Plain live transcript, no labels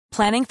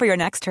Planning for your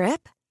next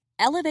trip?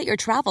 Elevate your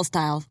travel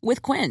style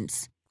with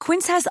Quince.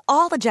 Quince has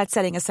all the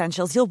jet-setting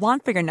essentials you'll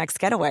want for your next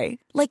getaway,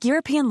 like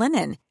European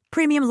linen,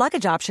 premium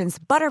luggage options,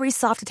 buttery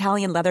soft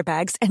Italian leather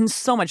bags, and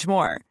so much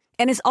more.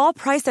 And is all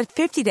priced at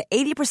 50 to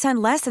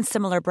 80% less than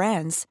similar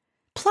brands.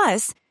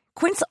 Plus,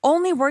 Quince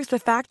only works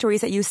with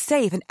factories that use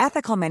safe and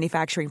ethical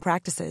manufacturing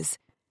practices.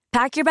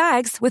 Pack your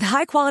bags with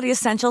high-quality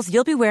essentials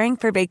you'll be wearing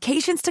for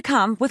vacations to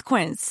come with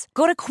Quince.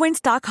 Go to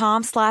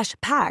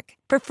quince.com/pack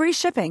for free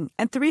shipping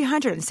and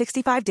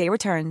 365-day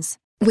returns.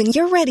 When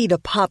you're ready to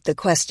pop the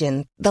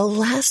question, the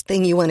last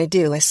thing you want to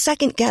do is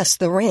second-guess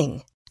the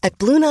ring. At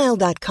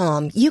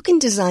BlueNile.com, you can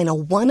design a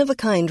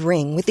one-of-a-kind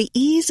ring with the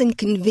ease and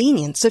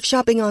convenience of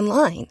shopping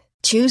online.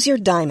 Choose your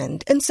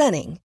diamond and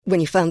setting.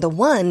 When you find the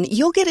one,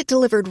 you'll get it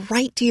delivered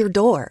right to your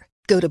door.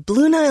 Go to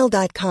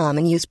BlueNile.com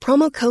and use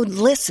promo code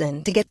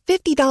LISTEN to get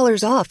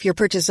 $50 off your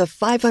purchase of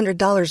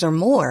 $500 or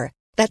more.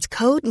 That's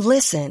code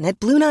LISTEN at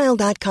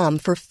BlueNile.com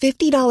for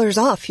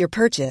 $50 off your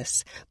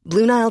purchase.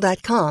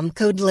 BlueNile.com,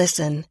 code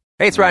LISTEN.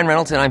 Hey, it's Ryan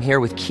Reynolds, and I'm here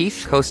with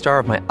Keith, co-star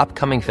of my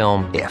upcoming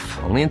film, If,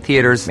 only in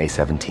theaters May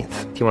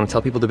 17th. Do you want to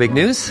tell people the big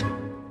news?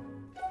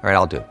 All right,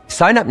 I'll do it.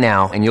 Sign up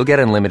now and you'll get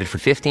unlimited for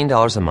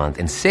 $15 a month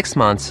and 6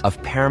 months of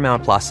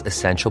Paramount Plus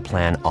Essential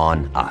Plan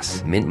on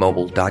us.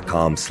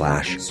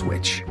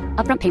 MintMobile.com/switch.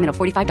 Upfront payment of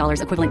 $45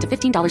 equivalent to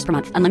 $15 per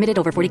month. Unlimited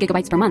over 40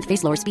 gigabytes per month.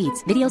 Face lower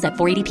speeds. Videos at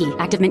 480p.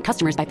 Active Mint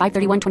customers by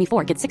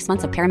 531.24 get 6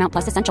 months of Paramount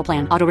Plus Essential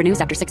Plan. Auto renews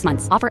after 6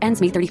 months. Offer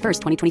ends May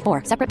 31st,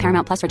 2024. Separate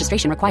Paramount Plus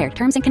registration required.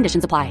 Terms and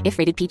conditions apply if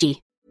rated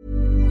PG.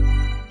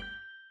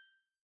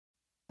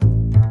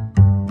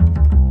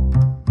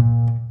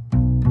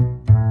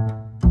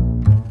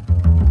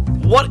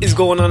 What is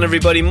going on,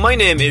 everybody? My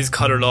name is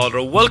Conor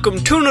Lauder.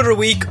 Welcome to another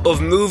week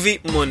of Movie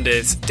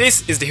Mondays.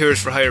 This is the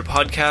Heroes for Hire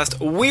podcast.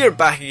 We're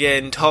back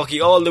again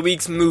talking all the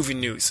week's movie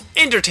news,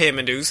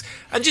 entertainment news,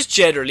 and just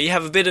generally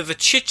have a bit of a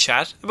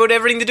chit-chat about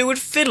everything to do with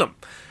film.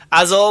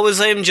 As always,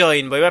 I am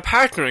joined by my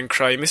partner in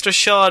crime, Mr.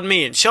 Sean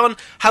Meehan. Sean,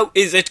 how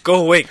is it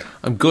going?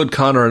 I'm good,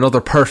 Conor. Another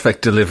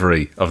perfect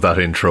delivery of that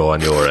intro on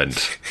your end.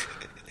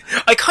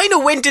 I kind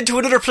of went into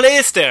another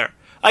place there.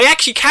 I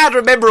actually can't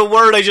remember a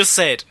word I just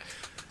said.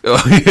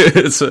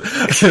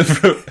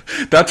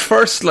 That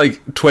first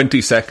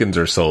 20 seconds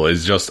or so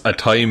is just a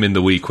time in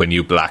the week when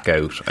you black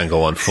out and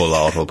go on full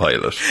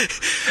autopilot.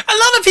 A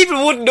lot of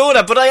people wouldn't know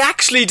that, but I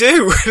actually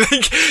do.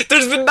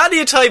 There's been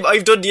many a time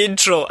I've done the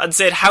intro and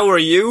said, how are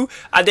you?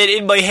 And then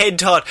in my head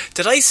thought,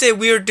 did I say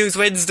Weird News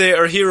Wednesday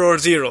or Hero or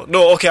Zero?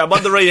 No, okay, I'm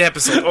on the right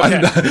episode.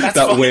 Okay,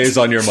 that weighs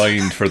on your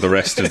mind for the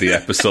rest of the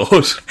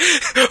episode.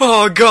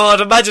 Oh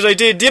God, imagine I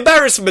did. The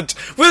embarrassment.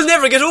 We'll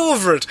never get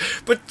over it.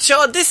 But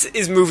Sean, this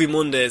is Movie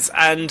Monday.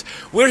 And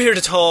we're here to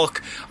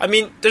talk. I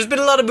mean, there's been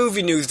a lot of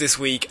movie news this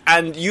week,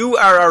 and you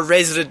are our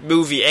resident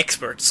movie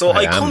expert. So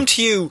I come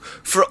to you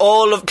for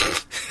all of...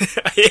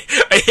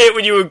 I hate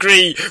when you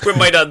agree with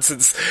my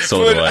nonsense.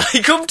 So do I.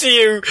 I come to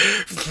you...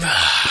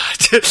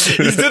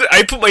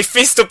 I put my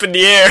fist up in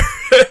the air.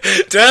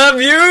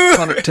 Damn you!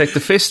 Connor, take the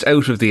fist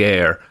out of the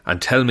air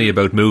and tell me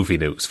about movie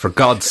news, for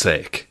God's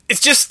sake. There's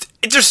just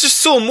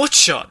so much,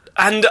 Sean.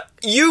 And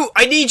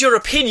I need your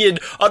opinion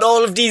on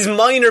all of these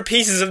minor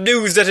pieces of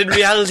news that in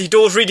reality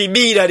don't really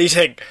mean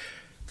anything.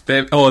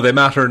 They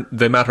matter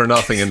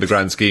nothing in the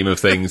grand scheme of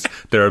things.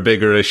 There are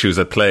bigger issues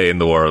at play in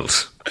the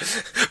world.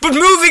 But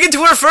moving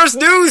into our first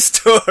news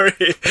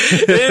story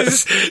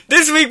is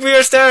this week we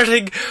are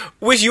starting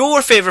with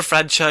your favourite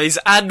franchise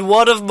and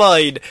one of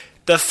mine,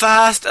 the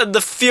Fast and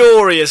the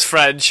Furious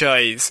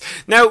franchise.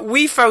 Now,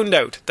 we found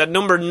out that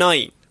number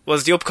 9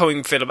 was the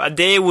upcoming film and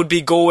they would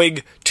be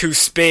going to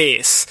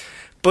space.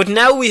 But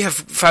now we have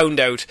found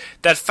out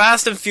that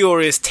Fast and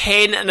Furious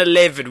 10 and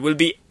 11 will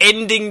be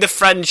ending the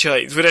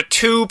franchise with a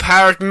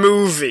 2-part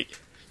movie.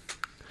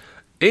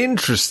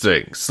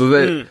 Interesting.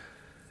 So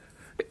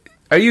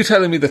are you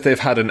telling me that they've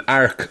had an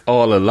arc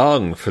all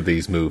along for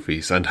these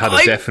movies and had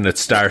a definite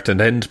start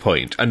and end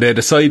point, and they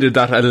decided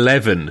that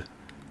 11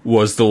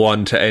 was the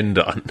one to end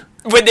on?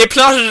 When they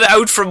plotted it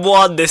out from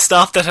 1, they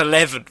stopped at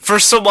 11 for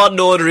some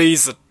unknown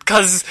reason.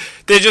 Because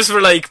they just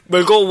were like,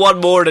 we'll go one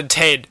more than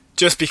 10,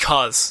 just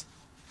because.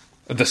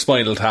 The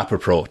Spinal Tap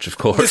approach, of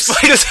course. The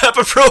Spinal Tap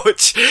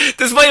approach.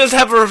 The Spinal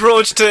Tap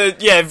approach to,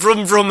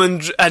 vroom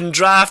vroom and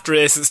draft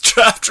races.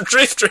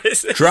 Drift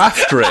races.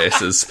 Draft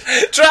races.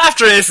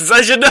 Draft races,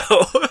 as you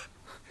know.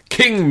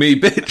 King me,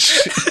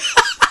 bitch.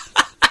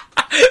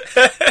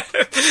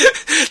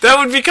 That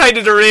would be kind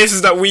of the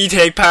races that we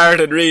take part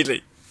in,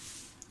 really.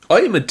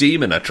 I'm a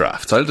demon at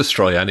drafts. I'll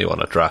destroy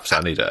anyone at drafts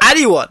any day.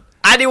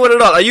 Anyone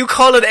at all. Are you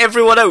calling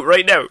everyone out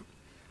right now?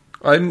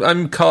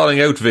 I'm calling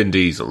out Vin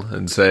Diesel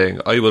and saying,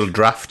 I will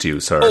draft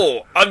you, sir.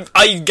 Oh,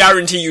 I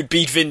guarantee you'd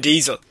beat Vin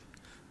Diesel.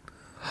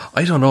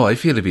 I don't know. I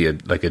feel to be a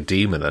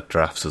demon at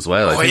drafts as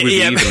well. I think we'd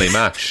be evenly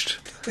matched.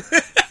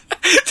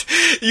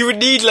 You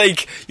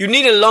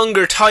need a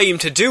longer time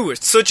to do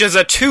it, such as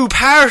a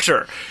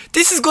 2-parter.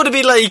 This is going to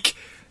be like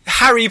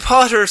Harry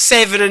Potter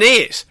 7 and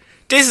 8.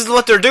 this is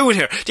what they're doing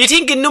here. Do you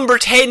think in number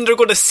 10 they're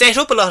going to set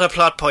up a lot of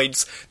plot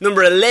points?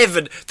 Number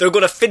 11, they're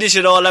going to finish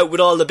it all out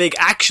with all the big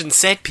action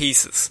set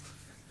pieces?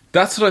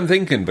 That's what I'm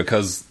thinking,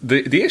 because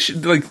the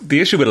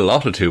issue with a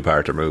lot of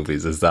two-parter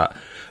movies is that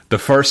the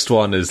first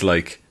one is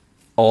like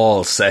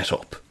all set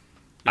up,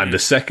 and the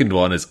second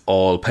one is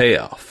all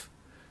payoff.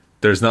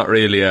 There's not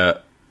really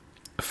a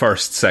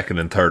first, second,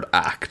 and third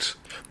act.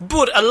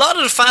 But a lot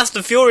of the Fast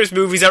and Furious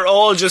movies are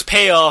all just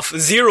payoff,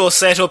 zero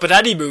set up in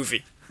any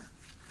movie.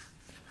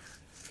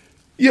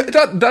 Yeah,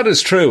 that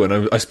is true,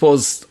 and I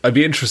suppose I'd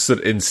be interested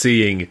in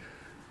seeing,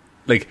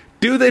 like,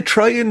 do they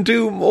try and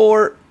do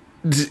more?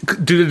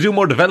 Do they do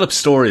more developed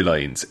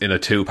storylines in a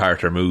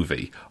two-parter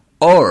movie?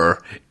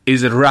 Or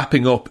is it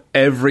wrapping up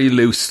every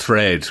loose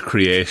thread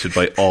created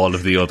by all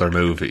of the other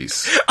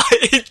movies?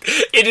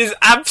 It is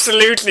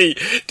absolutely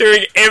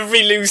doing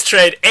every loose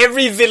thread.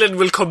 Every villain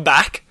will come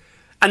back,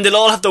 and they'll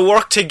all have to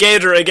work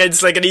together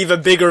against like an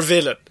even bigger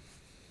villain.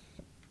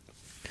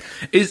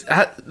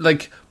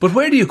 But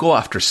where do you go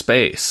after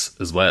space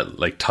as well?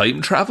 Like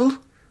time travel?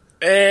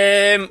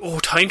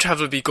 Time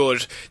travel would be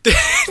good. Do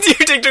you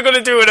think they're going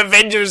to do an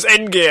Avengers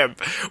Endgame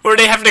where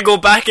they have to go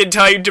back in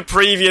time to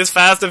previous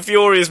Fast and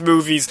Furious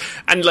movies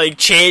and like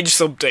change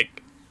something?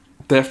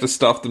 They have to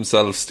stop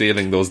themselves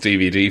stealing those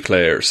DVD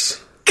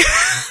players.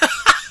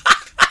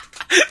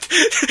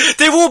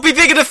 They won't be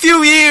big in a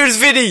few years,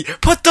 Vinny.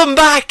 Put them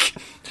back.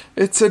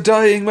 It's a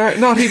dying market.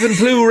 Not even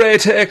Blu-ray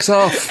takes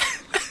off.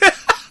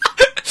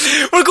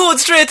 We're going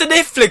straight to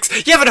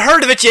Netflix. You haven't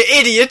heard of it, you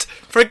idiot.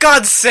 For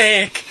God's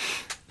sake.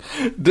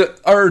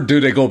 Or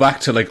do they go back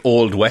to like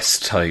Old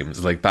West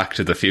times, like Back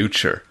to the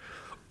Future?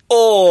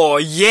 Oh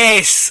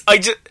yes,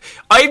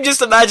 I'm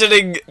just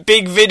imagining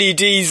Big Vinny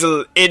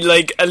Diesel in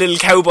like a little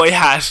cowboy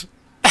hat,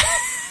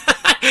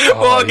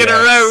 walking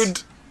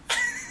around.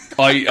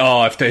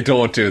 If they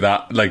don't do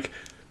that, like,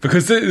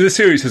 because the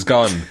series has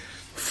gone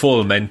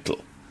full mental,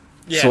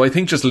 so I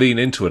think just lean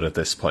into it at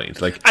this point.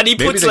 Like, and he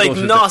puts like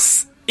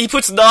Nos. He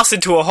puts Nos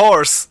into a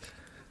horse.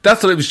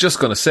 That's what I was just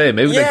going to say.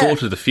 Maybe they go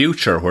to the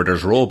future where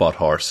there's robot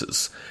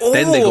horses.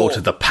 Then they go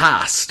to the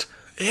past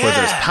where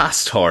there's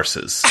past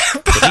horses.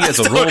 But he has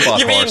a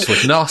robot horse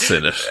with Nos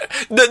in it.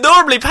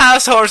 Normally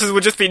past horses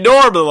would just be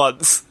normal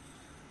ones.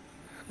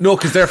 No,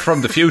 because they're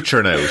from the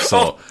future now.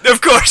 So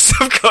of course.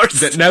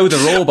 Now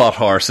the robot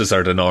horses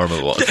are the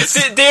normal ones.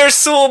 They're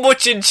so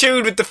much in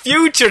tune with the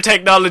future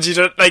technology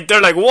that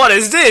they're like, what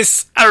is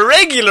this? A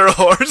regular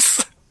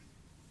horse?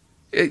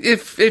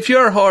 If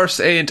your horse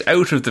ain't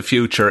out of the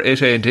future,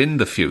 it ain't in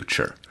the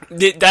future.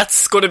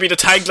 That's going to be the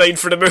tagline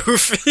for the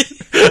movie.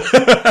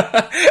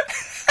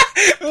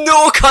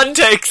 No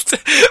context.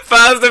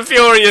 Fast and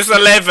Furious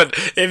 11.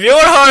 If your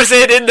horse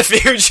ain't in the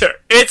future,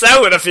 it's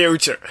out of the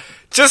future.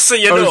 Just so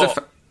you know.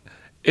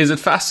 Is it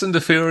Fast and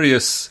the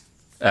Furious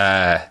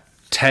 10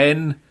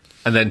 and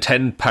then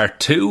 10 part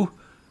 2?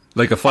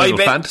 Like a Final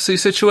Fantasy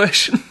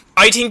situation?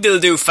 I think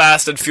they'll do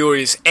Fast and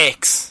Furious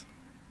X.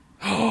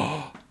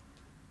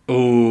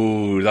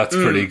 Oh, that's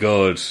pretty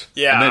good.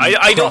 Yeah, and then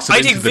I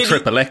think the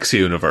Triple X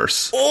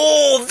universe.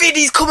 Oh,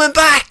 Vinny's coming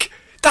back.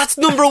 That's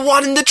number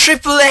 1 in the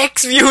Triple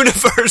X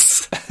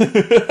universe.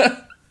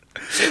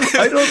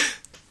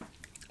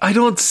 I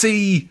don't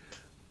see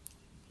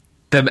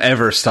them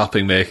ever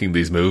stopping making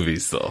these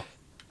movies, though.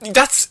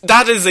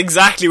 That is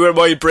exactly where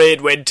my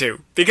brain went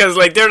to, because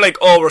they're like,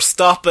 oh, we're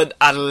stopping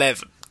at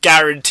 11.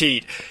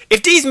 Guaranteed.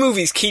 If these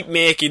movies keep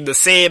making the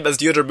same as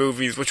the other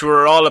movies, which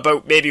were all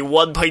about maybe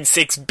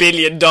 $1.6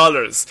 billion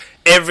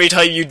every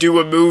time you do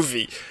a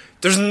movie,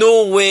 there's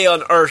no way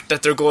on earth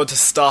that they're going to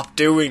stop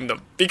doing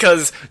them,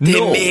 because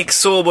they make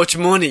so much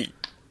money.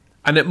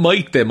 And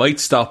they might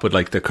stop with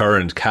the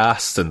current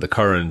cast and the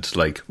current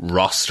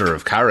roster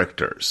of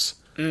characters.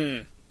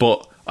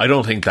 But I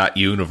don't think that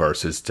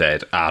universe is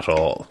dead at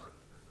all.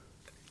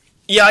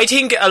 Yeah, I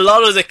think a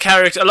lot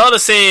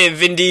of say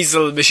Vin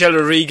Diesel, Michelle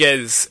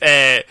Rodriguez,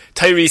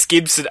 Tyrese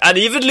Gibson, and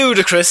even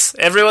Ludacris,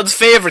 everyone's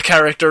favourite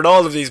character in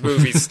all of these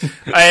movies.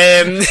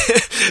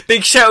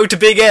 Big shout out to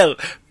Big L.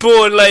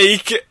 But I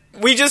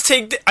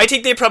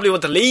think they probably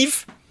want to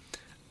leave.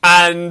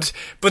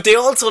 But they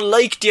also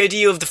like the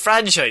idea of the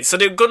franchise, so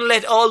they're going to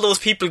let all those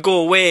people go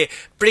away,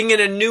 bring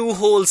in a new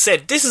whole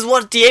set. This is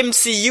what the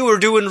MCU are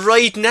doing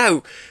right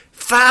now.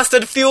 Fast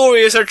and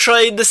Furious are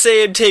trying the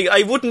same thing.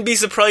 I wouldn't be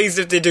surprised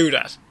if they do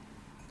that.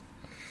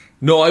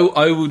 No,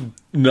 I would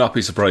not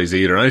be surprised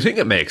either. And I think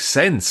it makes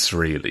sense,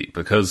 really,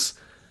 because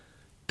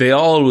they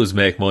always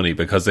make money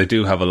because they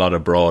do have a lot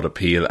of broad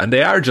appeal, and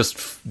they are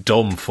just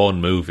dumb,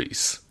 fun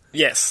movies.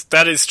 Yes,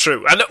 that is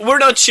true. And we're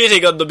not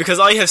shitting on them, because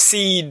I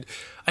think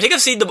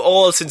I've seen them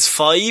all since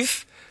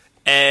 5.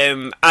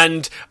 And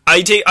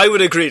I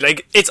would agree,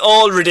 it's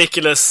all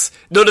ridiculous.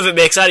 None of it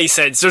makes any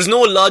sense. There's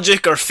no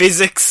logic or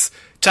physics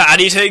to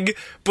anything,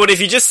 but if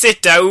you just sit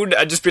down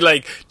and just be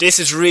like, this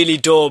is really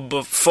dumb,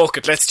 but fuck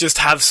it, let's just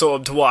have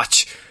something to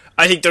watch,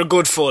 I think they're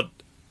good fun.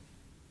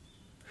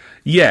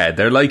 Yeah,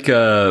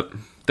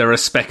 they're a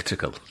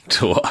spectacle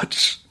to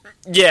watch.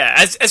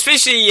 Yeah,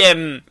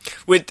 especially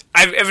with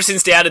ever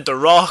since they added The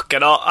Rock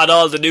and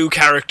all the new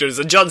characters,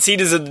 and John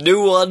Cena's in the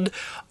new one.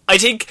 I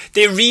think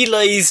they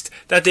realised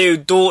that they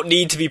don't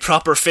need to be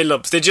proper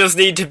films. They just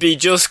need to be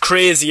just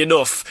crazy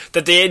enough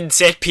that the end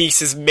set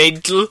piece is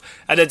mental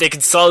and that they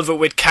can solve it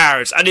with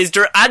cars. And is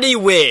there any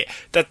way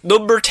that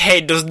number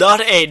 10 does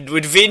not end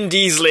with Vin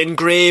Diesel in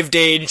grave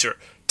danger?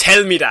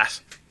 Tell me that.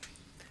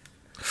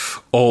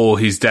 Oh,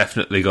 he's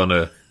definitely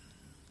gonna...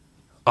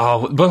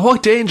 Oh, but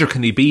what danger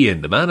can he be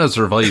in? The man has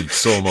survived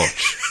so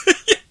much.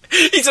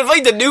 He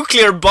survived a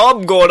nuclear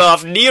bomb going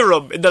off near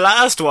him in the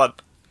last one.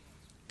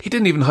 He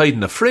didn't even hide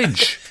in a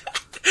fridge.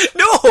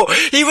 No,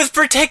 he was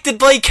protected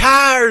by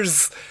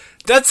cars.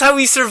 That's how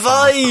he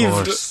survived.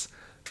 Of course.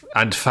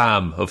 And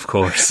fam, of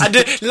course. And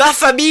La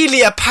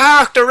Familia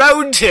parked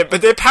around him,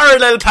 but they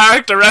parallel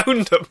parked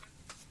around him.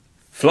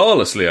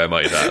 Flawlessly, I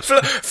might add.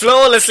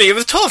 Flawlessly. It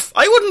was tough.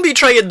 I wouldn't be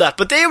trying that,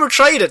 but they were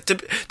trying it.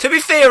 To be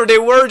fair, they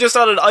were just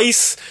on an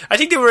ice... I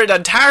think they were in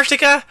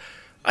Antarctica.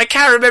 I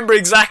can't remember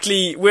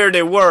exactly where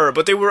they were,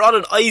 but they were on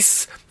an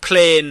ice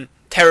plain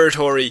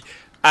territory,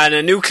 and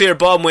a nuclear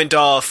bomb went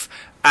off,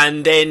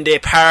 and then they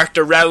parked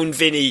around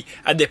Vinny,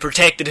 and they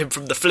protected him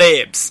from the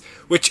flames,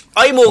 which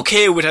I'm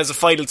okay with as a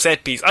final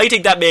set piece. I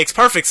think that makes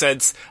perfect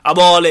sense. I'm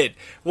all in.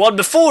 One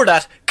before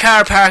that,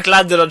 car park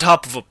landed on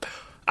top of him,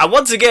 and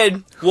once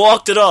again,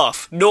 walked it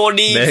off. No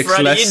need for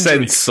any Makes less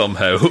injury. sense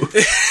somehow.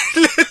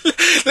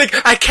 Like,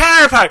 a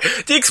car park.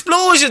 The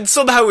explosion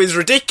somehow is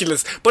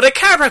ridiculous, but a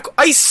car park,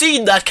 I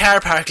seen that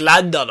car park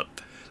land on him.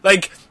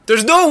 Like,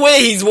 there's no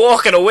way he's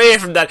walking away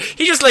from that.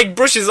 He just, like,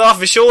 brushes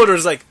off his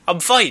shoulders like, I'm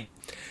fine.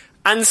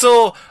 And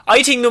so,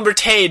 I think number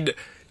 10,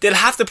 they'll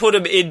have to put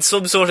him in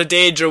some sort of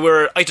danger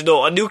where, I don't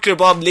know, a nuclear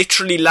bomb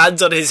literally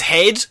lands on his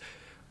head,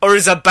 or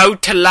is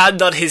about to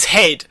land on his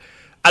head.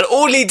 And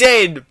only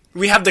then,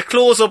 we have the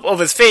close-up of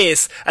his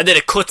face, and then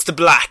it cuts to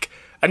black.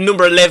 And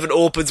number 11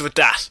 opens with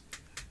that.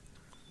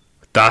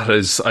 That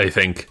is, I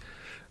think...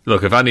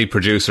 Look, if any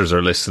producers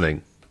are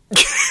listening,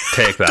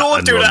 take that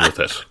and run with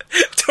it.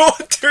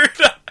 Don't do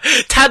that.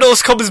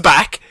 Thanos comes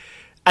back,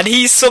 and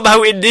he's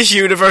somehow in this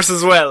universe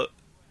as well.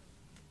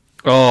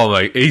 Oh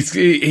my,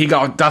 he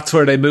got, that's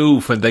where they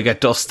move when they get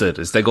dusted,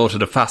 is they go to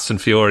the Fast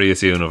and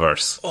Furious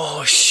universe.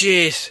 Oh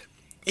shit.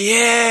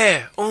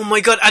 Yeah. Oh my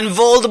god. And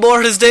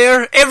Voldemort is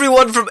there.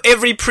 Everyone from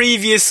every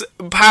previous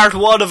part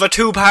one of a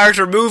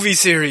two-parter movie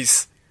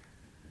series.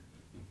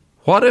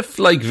 What if,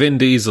 like, Vin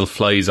Diesel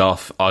flies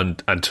off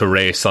and to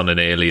race on an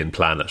alien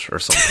planet or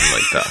something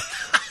like that?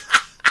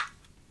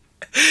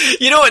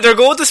 You know what? They're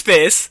going to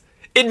space.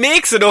 It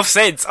makes enough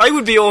sense. I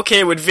would be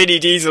okay with Vinny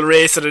Diesel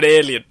racing an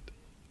alien.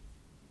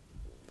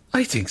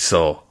 I think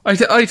so. I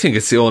think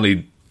it's the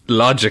only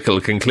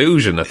logical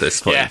conclusion at this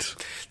point. Yeah.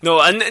 No,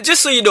 and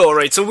just so you know,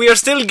 right, so we are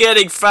still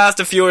getting Fast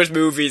and Furious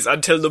movies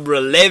until number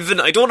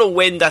 11. I don't know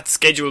when that's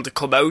scheduled to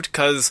come out,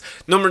 because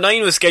number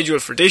 9 was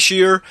scheduled for this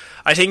year.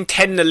 I think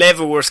 10 and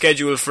 11 were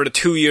scheduled for the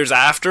 2 years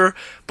after,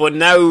 but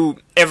now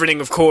everything,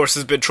 of course,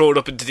 has been thrown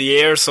up into the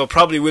air, so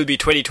probably will be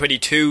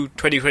 2022,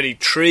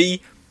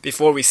 2023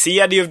 before we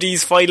see any of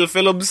these final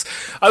films.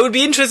 I would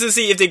be interested to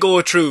see if they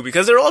go through,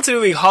 because they're also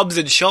doing Hobbs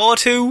and Shaw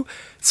too,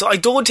 so I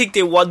don't think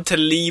they want to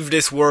leave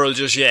this world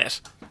just yet.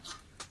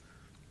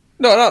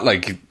 No, not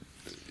like,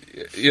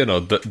 you know,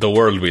 the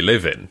world we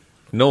live in.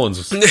 No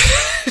one's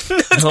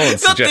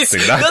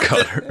suggesting that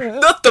colour.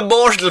 Not the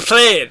mortal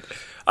plane.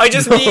 I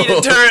just mean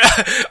in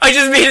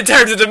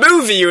terms of the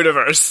movie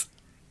universe.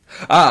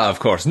 Ah, of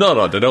course.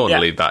 No, they don't want to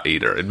leave that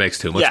either. It makes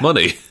too much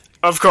money.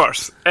 Of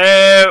course.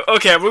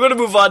 Okay, we're going to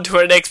move on to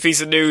our next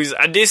piece of news,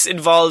 and this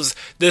involves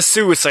the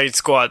Suicide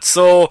Squad.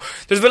 So,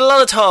 there's been a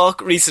lot of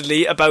talk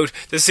recently about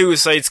the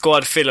Suicide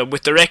Squad film,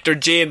 with director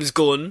James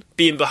Gunn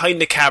being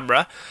behind the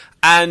camera,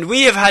 and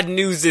we have had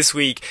news this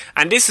week,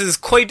 and this is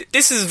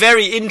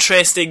very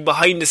interesting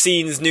behind the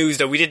scenes news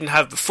that we didn't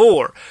have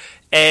before.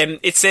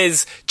 It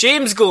says,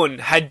 James Gunn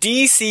had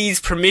DC's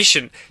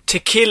permission to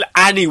kill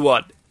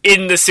anyone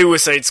in the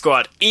Suicide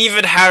Squad,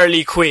 even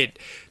Harley Quinn.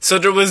 So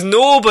there was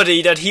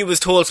nobody that he was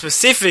told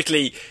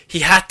specifically he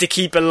had to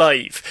keep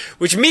alive.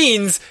 Which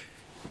means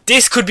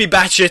this could be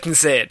batshit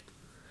insane.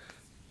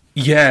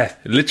 Yeah,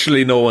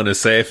 literally no one is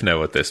safe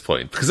now at this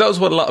point. Because that was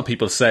what a lot of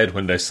people said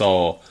when they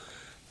saw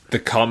the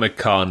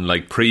Comic-Con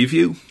like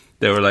preview.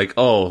 They were like,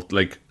 oh,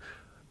 like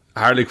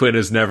Harley Quinn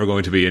is never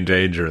going to be in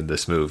danger in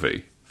this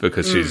movie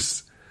because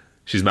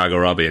she's Margot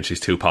Robbie and she's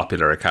too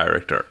popular a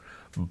character.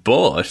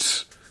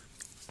 But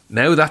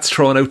now that's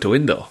thrown out the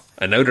window.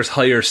 And now there's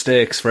higher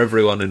stakes for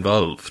everyone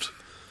involved.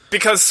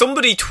 Because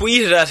somebody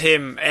tweeted at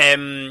him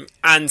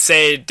and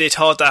said they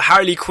thought that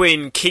Harley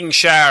Quinn, King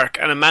Shark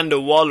and Amanda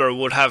Waller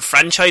would have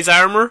franchise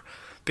armour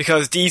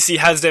because DC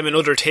has them in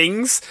other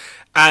things.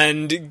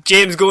 And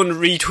James Gunn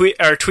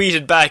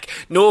tweeted back,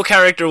 no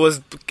character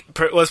was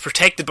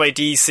protected by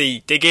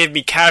DC. They gave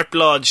me carte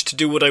blanche to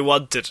do what I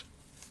wanted.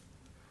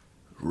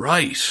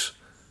 Right.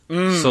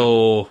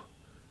 So...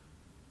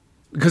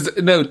 Because,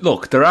 now,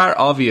 look, there are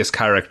obvious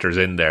characters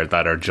in there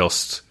that are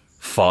just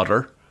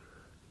fodder.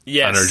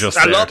 Yes, and are just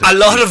a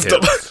lot of them.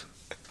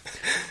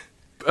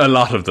 A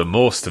lot of them,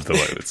 most of them,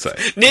 I would say.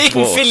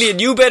 Nathan Fillion,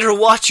 you better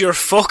watch your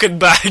fucking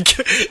back,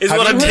 is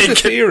what I'm thinking.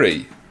 Have you heard a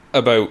theory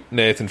about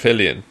Nathan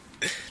Fillion?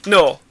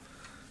 No.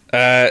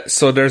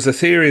 So there's a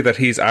theory that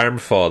he's arm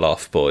fall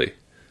off boy.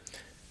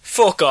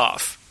 Fuck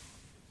off.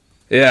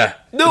 Yeah.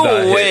 No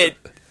way.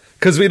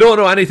 Because we don't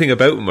know anything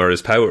about him or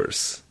his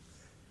powers.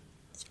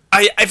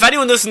 If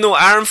anyone doesn't know,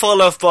 Arm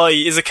Fall Off Boy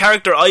is a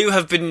character I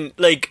have been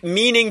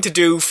meaning to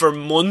do for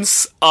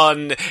months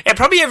on,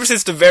 probably ever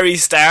since the very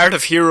start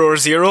of Hero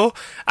Zero,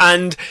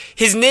 and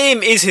his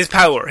name is his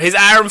power. His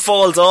arm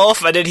falls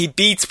off and then he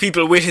beats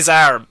people with his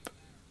arm.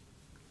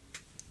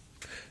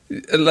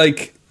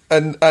 And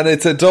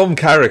it's a dumb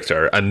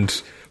character,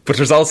 but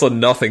there's also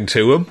nothing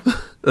to him.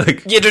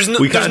 There's no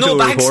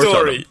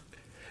backstory.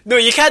 No,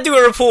 you can't do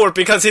a report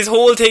because his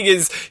whole thing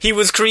is he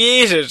was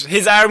created,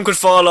 his arm could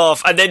fall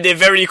off, and then they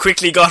very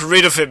quickly got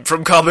rid of him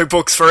from comic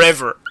books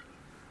forever.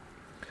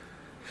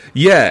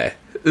 Yeah,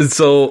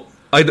 so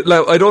I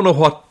don't know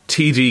what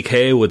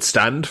TDK would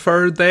stand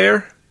for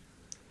there.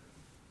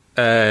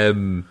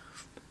 But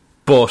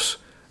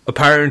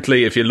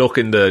apparently if you look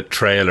in the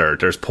trailer,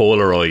 there's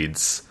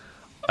Polaroids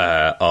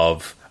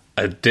of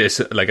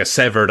a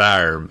severed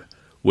arm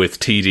with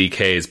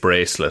TDK's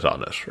bracelet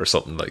on it or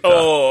something like that.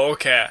 Oh,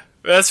 okay.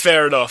 That's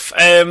fair enough.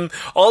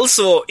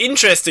 Also,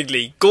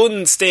 interestingly,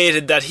 Gunn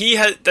stated that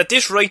that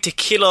this right to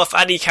kill off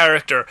any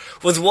character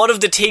was one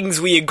of the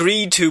things we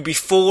agreed to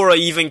before I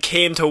even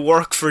came to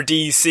work for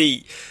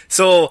DC.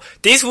 So,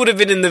 this would have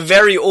been in the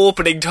very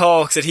opening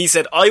talks that he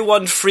said, I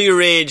want free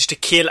range to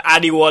kill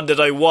anyone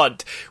that I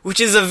want. Which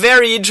is a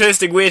very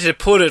interesting way to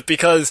put it,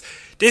 because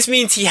this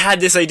means he had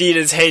this idea in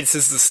his head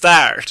since the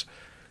start.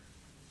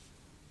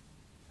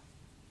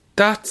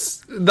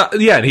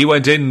 Yeah, and he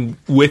went in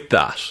with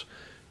that.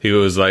 He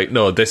was like,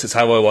 no, this is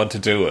how I want to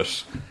do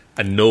it,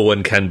 and no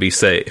one can be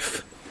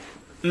safe.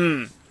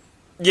 Yeah,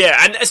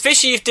 and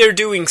especially if they're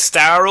doing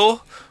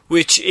Starro,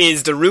 which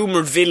is the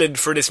rumoured villain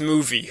for this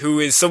movie, who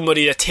is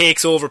somebody that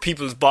takes over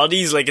people's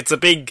bodies, it's a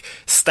big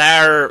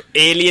star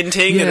alien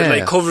thing, and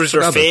it covers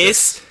their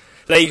face.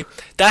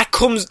 That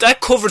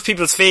covers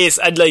people's face,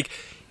 and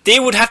they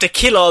would have to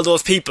kill all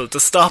those people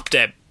to stop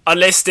them.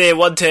 Unless they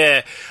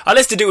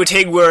do a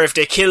thing where if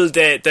they kill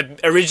the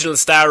original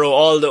Starro,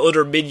 all the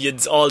other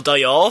minions all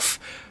die off.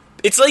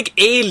 It's like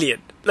Alien.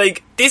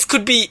 This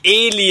could be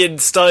Alien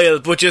style,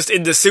 but just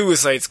in the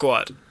Suicide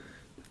Squad.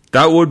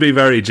 That would be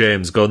very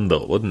James Gunn,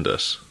 though, wouldn't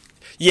it?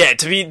 Yeah,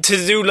 to do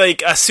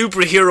a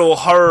superhero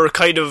horror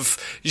kind of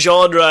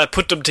genre,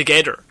 put them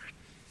together.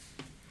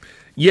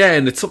 Yeah,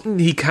 and it's something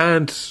he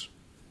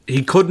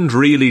couldn't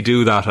really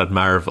do that at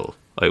Marvel,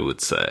 I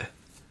would say.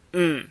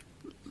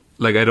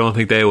 I don't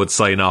think they would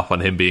sign off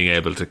on him being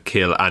able to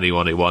kill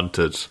anyone he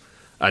wanted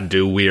and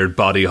do weird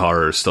body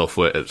horror stuff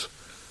with it.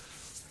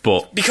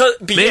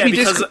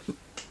 Because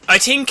I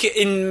think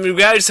in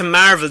regards to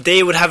Marvel,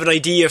 they would have an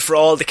idea for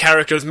all the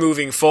characters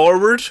moving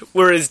forward,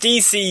 whereas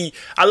DC,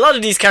 a lot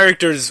of these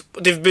characters,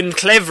 they've been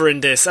clever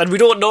in this, and we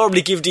don't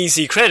normally give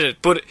DC credit,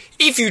 but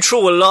if you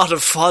throw a lot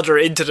of fodder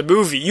into the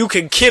movie, you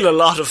can kill a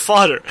lot of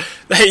fodder.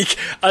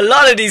 A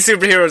lot of these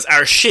superheroes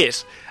are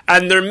shit.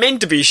 And they're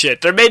meant to be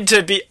shit. They're meant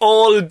to be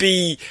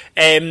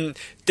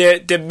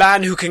the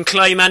man who can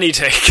climb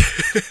anything.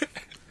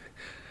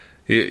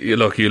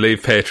 you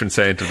leave patron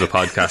saint of the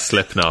podcast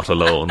Slipknot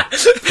alone.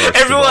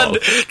 Everyone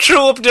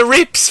throw up the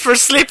rips for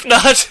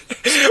Slipknot.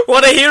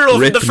 What a hero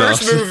from the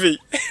first movie.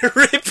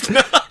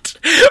 Ripknot.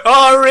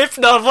 Oh,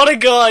 Ripknot, what a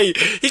guy.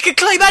 He can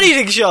climb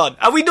anything, Sean.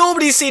 And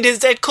nobody's seen his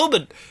death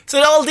coming.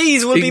 So all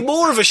these will be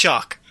more of a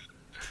shock.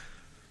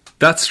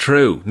 That's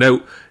true.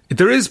 Now,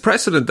 there is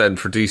precedent then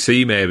for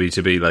DC maybe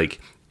to be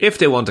if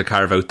they want to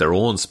carve out their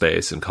own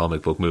space in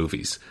comic book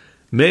movies,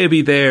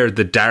 maybe they're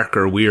the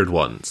darker, weird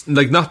ones.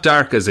 Not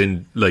dark as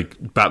in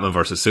Batman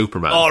vs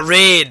Superman. Oh,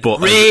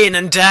 rain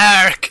and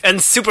dark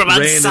and Superman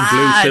rain sad.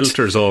 And blue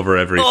filters over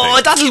everything.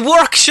 Oh, that'll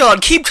work, Sean.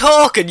 Keep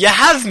talking. You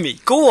have me.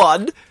 Go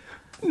on.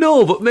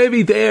 No, but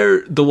maybe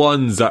they're the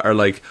ones that are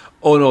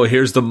oh no,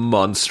 here's the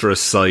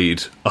monstrous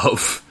side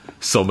of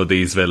some of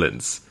these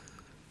villains.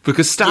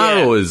 Because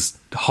Starro is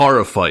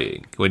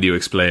horrifying when you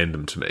explain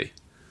them to me.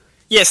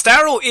 Yeah,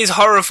 Starro is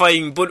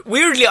horrifying, but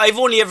weirdly I've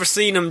only ever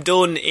seen him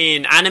done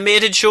in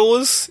animated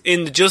shows,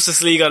 in the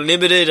Justice League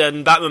Unlimited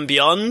and Batman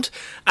Beyond,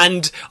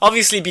 and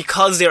obviously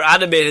because they're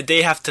animated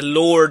they have to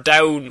lower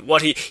down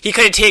what he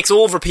kind of takes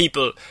over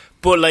people,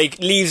 but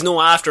leaves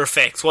no after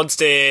effects once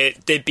they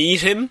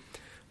beat him.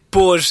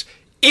 But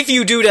if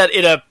you do that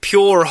in a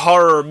pure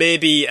horror,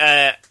 maybe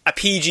a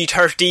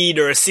PG-13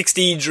 or a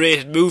 16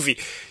 rated movie,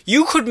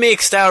 you could make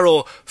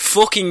Starro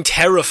fucking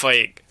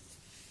terrifying.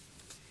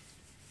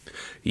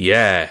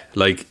 Yeah,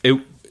 like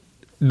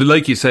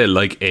you said,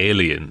 like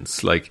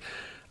aliens,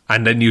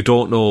 and then you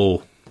don't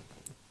know,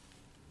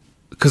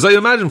 because I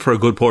imagine for a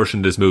good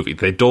portion of this movie,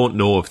 they don't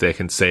know if they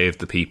can save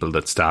the people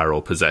that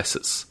Starro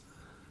possesses.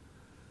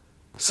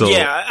 So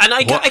yeah, and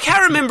I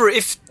can't remember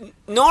if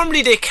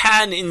normally they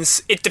can.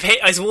 It depends.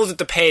 I suppose it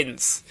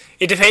depends.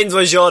 It depends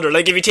what genre.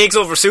 If he takes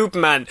over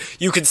Superman,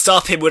 you can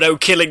stop him without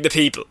killing the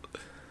people.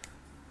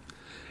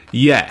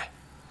 Yeah,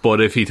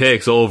 but if he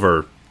takes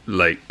over,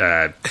 like,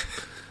 I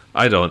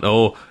don't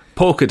know,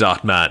 Polka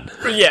Dot Man.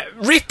 Yeah,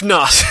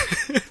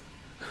 Ripknot.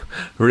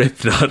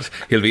 Ripknot.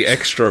 He'll be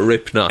extra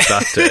Ripknot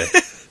that day.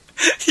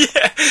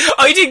 Yeah,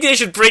 I think they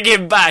should bring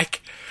him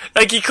back.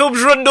 Like, he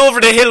comes running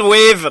over the hill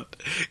waving.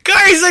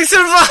 Guys, I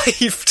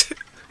survived!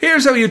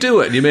 Here's how you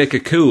do it, and you make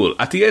it cool.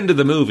 At the end of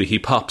the movie, he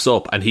pops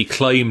up and he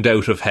climbed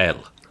out of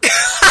hell.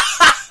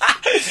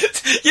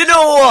 You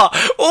know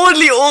what?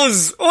 Only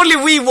us. Only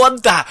we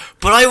want that.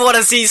 But I want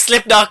to see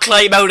Slipknot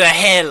climb out of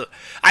hell.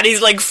 And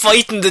he's like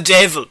fighting the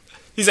devil.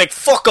 He's like,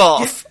 fuck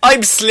off. Yeah,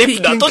 I'm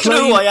Slipknot. Don't you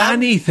know who I am?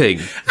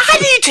 Anything.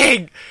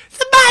 Anything.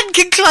 The man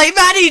can climb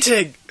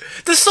anything.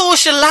 The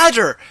social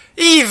ladder.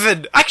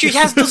 Even. Actually, he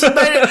doesn't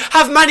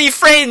have many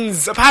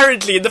friends,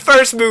 apparently, in the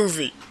first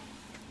movie.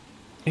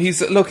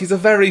 He's a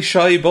very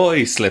shy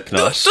boy,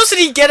 Slipknot. Doesn't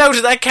he get out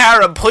of that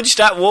car and punch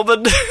that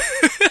woman?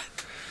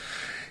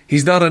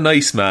 He's not a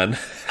nice man,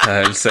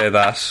 I'll say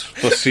that.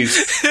 But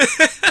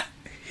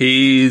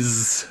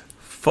he's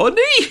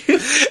funny.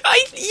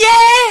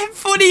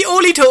 Funny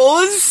only to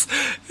us.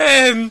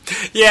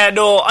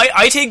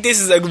 I think this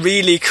is a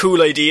really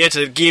cool idea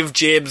to give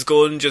James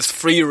Gunn just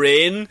free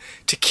reign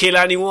to kill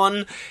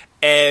anyone.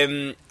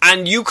 And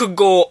you could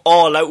go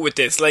all out with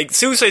this. Like,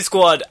 Suicide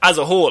Squad as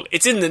a whole,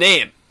 it's in the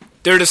name.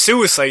 They're the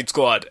Suicide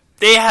Squad.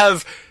 They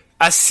have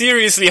a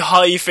seriously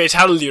high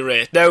fatality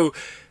rate. Now,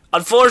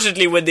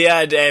 unfortunately, when they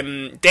had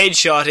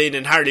Deadshot in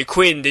and Harley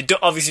Quinn, they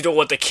obviously don't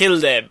want to kill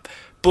them.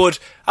 But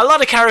a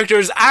lot of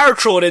characters are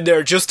thrown in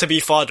there just to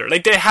be fodder.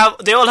 Like,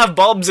 they all have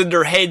bombs in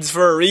their heads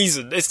for a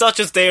reason. It's not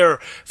just there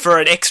for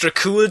an extra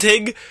cool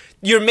thing.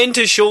 You're meant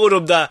to show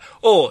them that,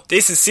 oh,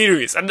 this is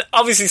serious. And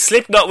obviously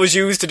Slipknot was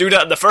used to do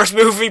that in the first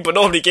movie, but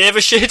nobody gave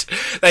a shit.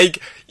 Like,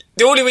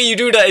 the only way you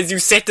do that is you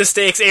set the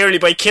stakes early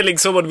by killing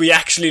someone we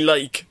actually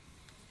like.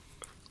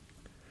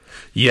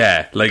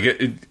 Yeah, like,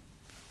 and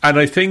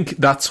I think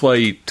that's why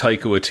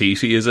Taika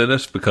Waititi is in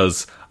it,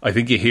 because I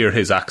think you hear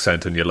his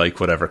accent and you like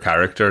whatever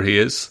character he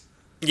is.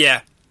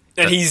 Yeah,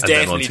 and he's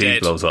definitely then once dead. He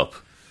blows up,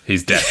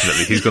 he's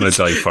going to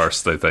die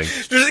first, I think.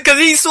 Because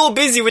he's so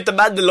busy with The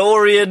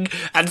Mandalorian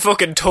and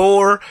fucking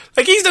Thor.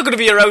 Like, he's not going to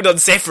be around on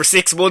set for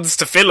 6 months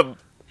to film.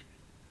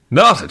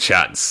 Not a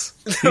chance.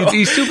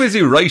 He's too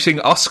busy writing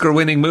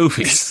Oscar-winning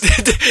movies.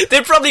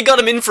 They probably got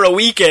him in for a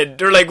weekend.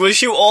 They're like, we'll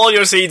shoot all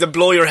your scenes and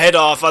blow your head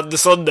off on the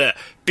Sunday.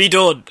 Be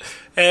done.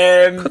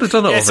 Could have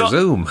done it over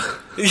Zoom.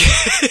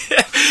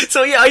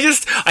 So yeah, I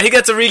think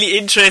that's a really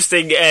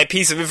interesting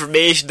piece of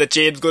information that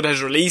James Gunn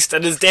has released,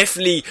 and has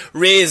definitely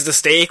raised the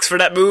stakes for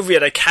that movie,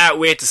 and I can't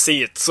wait to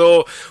see it.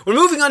 So we're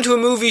moving on to a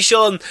movie,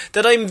 Sean,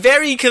 that I'm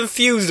very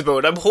confused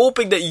about. I'm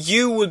hoping that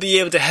you will be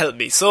able to help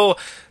me. So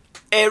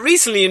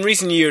recently, in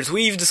recent years,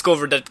 we've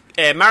discovered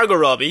that Margot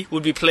Robbie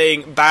would be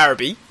playing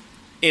Barbie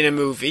in a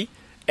movie.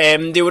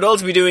 They would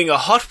also be doing a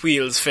Hot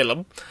Wheels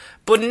film.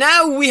 But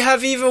now we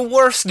have even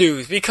worse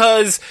news,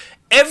 because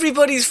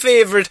everybody's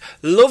favourite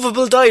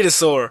lovable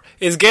dinosaur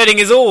is getting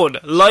his own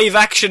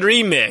live-action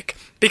remake.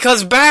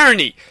 Because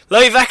Barney,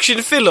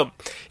 live-action film,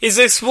 is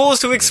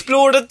supposed to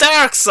explore the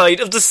dark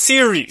side of the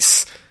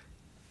series.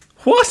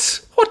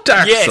 What? What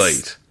dark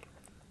side?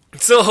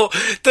 So,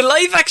 the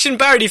live-action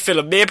Barney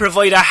film may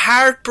provide a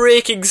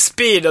heartbreaking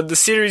spin on the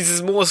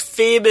series' most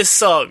famous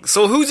song.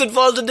 So who's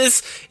involved in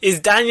this is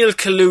Daniel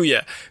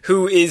Kaluuya,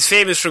 who is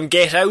famous from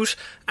Get Out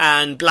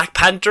and Black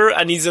Panther,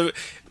 and he's a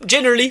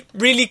generally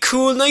really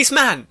cool, nice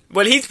man.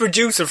 Well, he's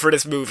producer for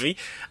this movie,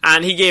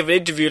 and he gave an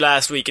interview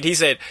last week, and he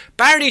said,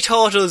 Barney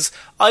taught us,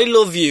 I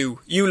love you,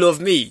 you love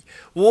me.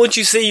 Won't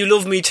you say you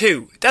love me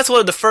too? That's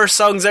one of the first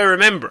songs I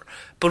remember.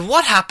 But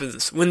what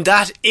happens when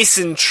that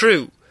isn't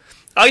true?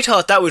 I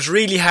thought that was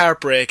really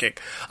heartbreaking.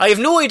 I have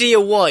no idea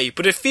why,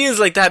 but it feels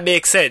like that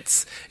makes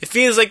sense. It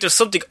feels like there's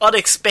something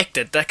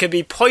unexpected that can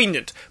be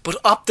poignant, but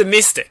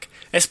optimistic,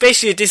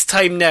 especially at this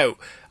time now.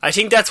 I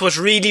think that's what's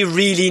really,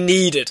 really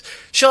needed.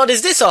 Sean,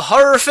 is this a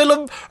horror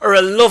film or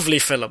a lovely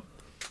film?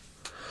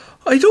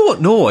 I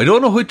don't know. I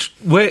don't know which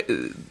way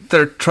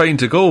they're trying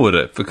to go with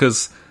it,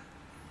 because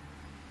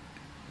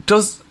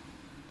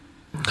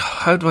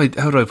how do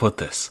I put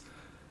this?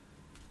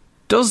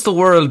 Does the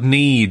world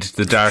need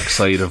the dark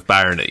side of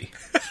Barney?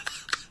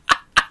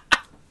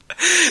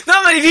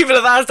 Not many people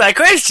have asked that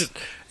question.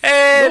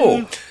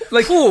 No.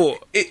 Like,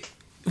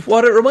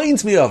 what it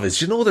reminds me of is,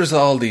 there's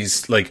all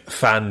these, like,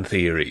 fan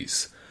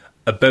theories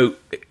about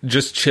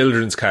just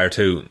children's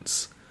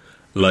cartoons.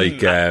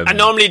 Like, and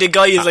normally the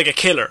guy is like a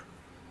killer.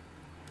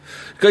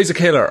 The guy's a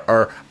killer,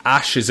 or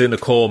Ash is in a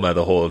coma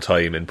the whole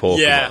time in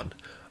Pokemon.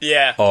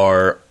 Yeah.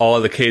 Or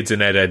all the kids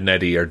in Ed, Ed and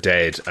Eddie are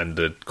dead and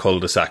the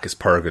cul-de-sac is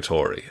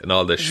purgatory and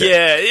all this shit.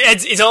 Yeah,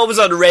 it's always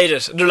on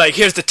Reddit. And they're like,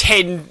 here's the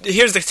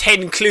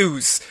 10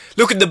 clues.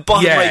 Look at the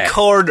bottom right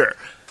corner.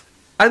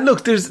 And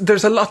look,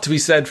 there's a lot to be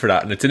said for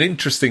that, and it's an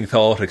interesting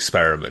thought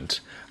experiment,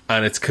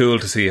 and it's cool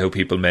to see how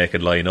people make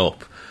it line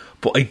up.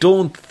 But I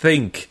don't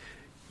think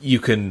you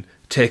can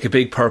take a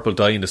big purple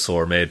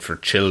dinosaur made for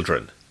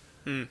children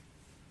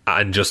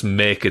and just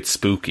make it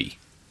spooky.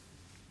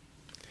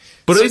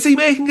 But is he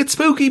making it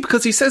spooky?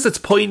 Because he says it's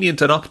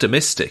poignant and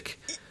optimistic.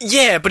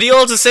 Yeah, but he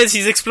also says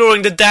he's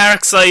exploring the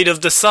dark side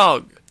of the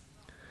song.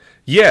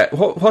 Yeah,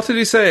 what did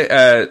he say?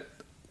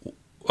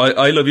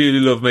 I love you, you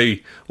love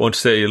me, won't you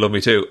say you love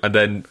me too? And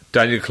then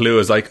Daniel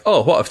Kaluuya's like,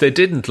 oh, what if they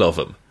didn't love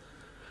him?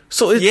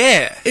 So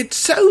it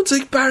sounds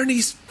like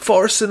Barney's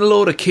forcing a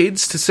load of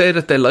kids to say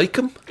that they like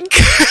him.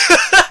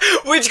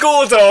 Which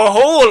goes a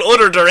whole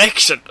other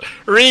direction,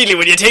 really,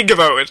 when you think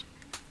about it.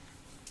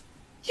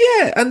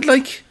 Yeah, and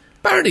like,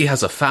 Barney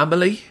has a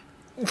family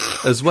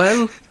as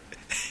well.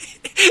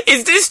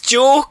 Is this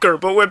Joker,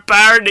 but with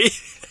Barney?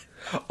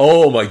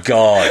 Oh my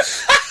god.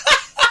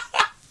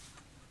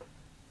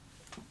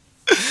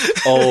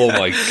 Oh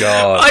my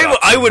god.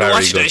 I would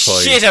watch the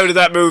shit out of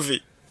that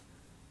movie.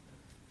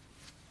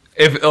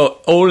 If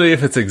only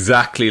if it's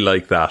exactly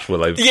like that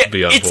will I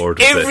be on board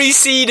with it. Every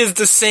scene is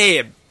the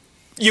same.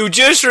 You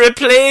just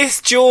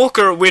replace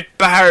Joker with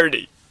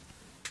Barney.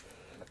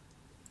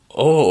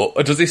 Oh,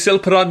 does he still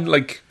put on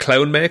like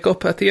clown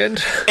makeup at the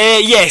end?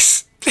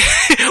 Yes.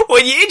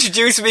 When you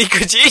introduce me,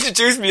 could you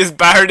introduce me as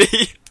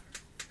Barney?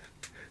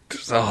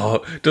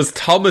 Does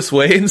Thomas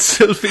Wayne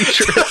still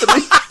feature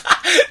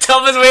it?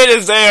 Thomas Wayne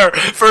is there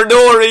for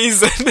no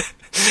reason.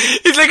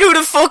 He's like, who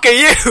the fuck are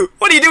you?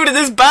 What are you doing in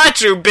this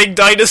bathroom, big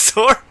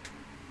dinosaur?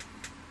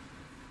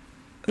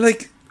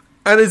 Like,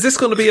 and is this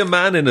going to be a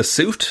man in a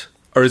suit?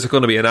 Or is it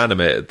going to be an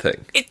animated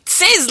thing? It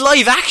says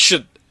live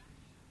action.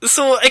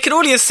 So I can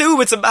only assume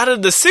it's a man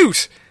in a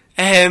suit.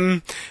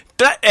 Daniel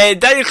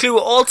Kaluuya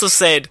also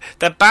said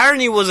that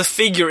Barney was a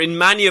figure in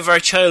many of our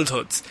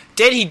childhoods.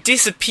 Then he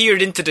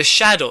disappeared into the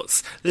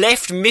shadows,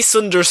 left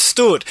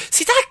misunderstood.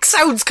 See, that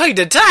sounds kind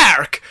of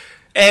dark.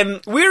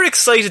 We're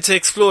excited to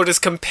explore this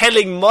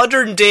compelling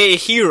modern-day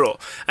hero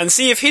and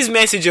see if his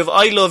message of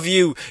I love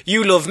you,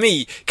 you love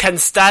me can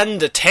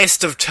stand the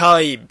test of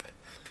time.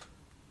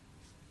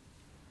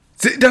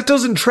 See, that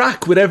doesn't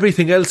track with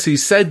everything else he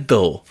said,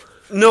 though.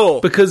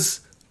 No.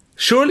 Because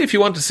surely if you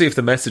want to see if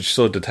the message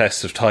stood the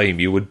test of time,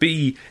 it would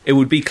be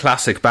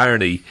classic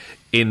Barney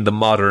in the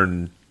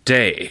modern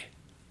day.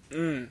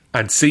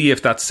 And see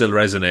if that still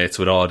resonates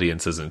with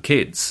audiences and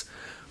kids.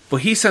 But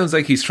he sounds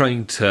like he's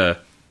trying to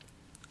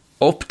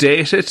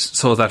update it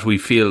so that we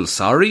feel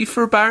sorry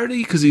for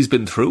Barney because he's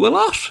been through a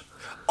lot.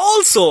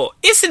 Also,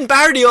 isn't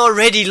Barney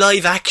already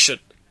live action?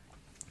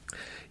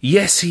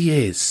 Yes, he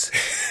is.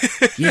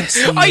 Yes,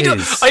 he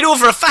is. I know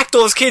for a fact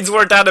those kids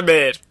weren't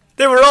animated.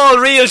 They were all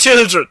real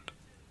children.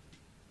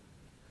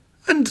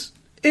 And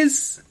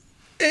is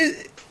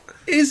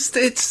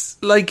it's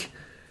like,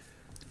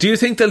 do you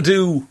think they'll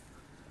do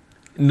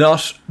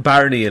not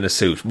Barney in a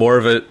suit, more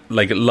of a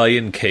like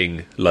Lion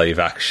King live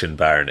action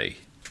Barney?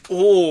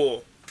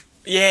 Oh,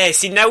 yeah.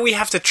 See, now we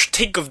have to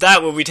think of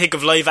that when we think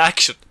of live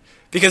action,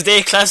 because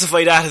they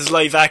classify that as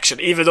live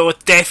action, even though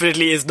it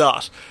definitely is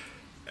not.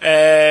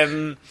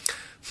 They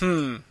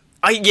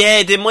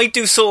might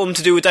do something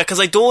to do with that, because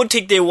I don't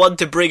think they want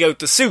to bring out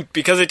the suit,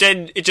 because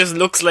it just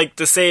looks like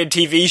the same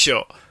TV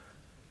show.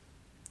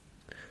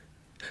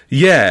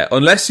 Yeah,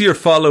 unless you're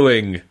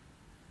following.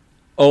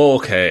 Oh,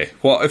 okay.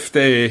 What if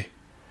there's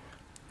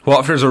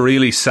a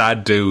really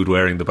sad dude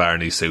wearing the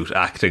Barney suit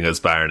acting as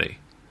Barney?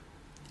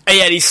 And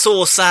yeah, he's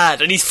so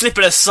sad, and he's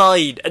flipping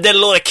aside, and then a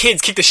lot of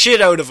kids kick the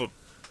shit out of him.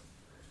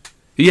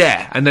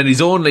 Yeah, and then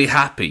he's only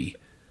happy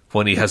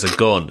when he has a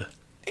gun.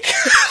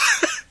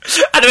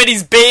 And when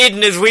he's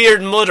bathing his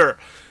weird mother.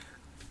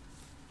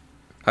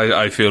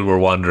 I feel we're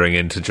wandering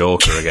into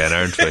Joker again,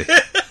 aren't we?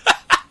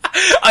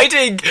 I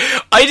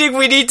think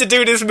we need to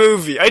do this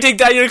movie. I think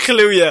Daniel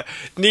Kaluuya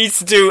needs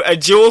to do a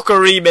Joker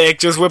remake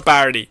just with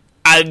Barney.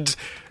 And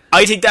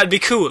I think that'd be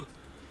cool.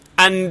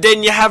 And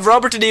then you have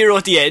Robert De Niro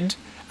at the end,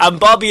 and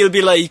Bobby will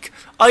be like,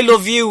 I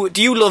love you,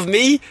 do you love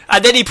me?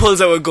 And then he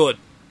pulls out a gun.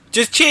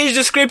 Just change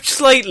the script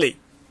slightly.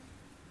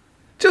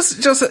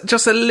 Just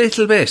a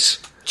little bit.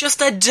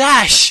 Just a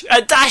dash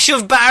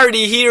of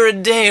Barney here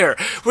and there.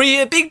 Were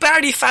you a big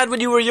Barney fan when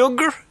you were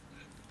younger?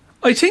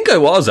 I think I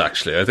was,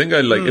 actually. I think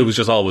it was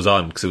just always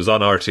on, because it was on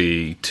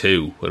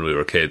RTE2 when we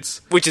were kids.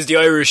 Which is the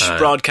Irish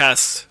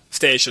broadcast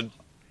station.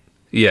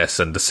 Yes,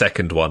 and the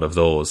second one of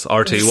those.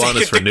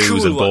 RTE1 is for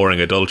news and boring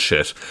adult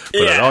shit.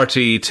 But at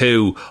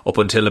RTE2, up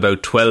until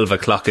about 12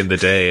 o'clock in the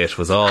day, it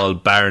was all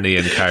Barney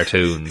and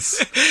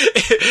cartoons.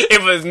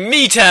 It was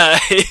me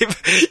time!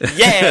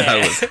 Yeah! I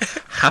was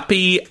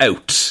happy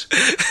out.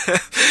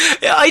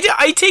 Yeah,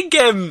 I think,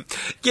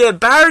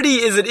 Barney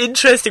is an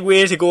interesting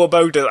way to go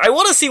about it. I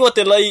want to see what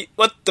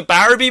the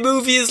Barbie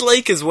movie is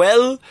like as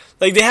well.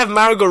 Like, they have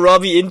Margot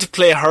Robbie in to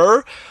play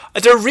her.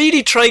 They're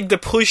really trying to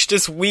push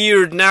this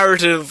weird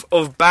narrative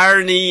of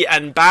Barney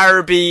and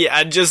Barbie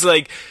and just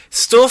like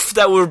stuff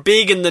that were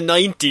big in the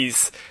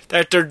 90s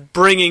that they're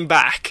bringing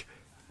back.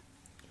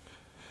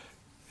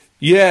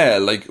 Yeah,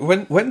 like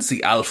when's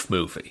the Alf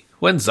movie?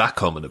 When's that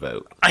coming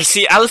about? I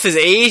see Alf is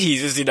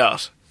 80s, is he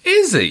not?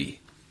 Is he?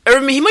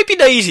 He might be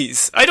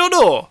 90s. I don't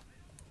know.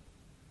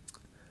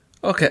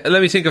 Okay,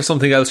 let me think of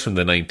something else from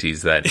the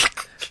 90s then.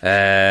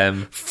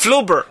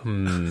 Flubber.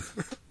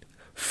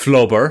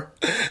 Flubber.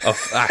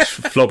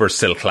 Flubber's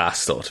still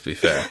class, though, to be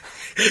fair.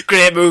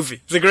 Great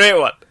movie. It's a great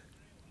one.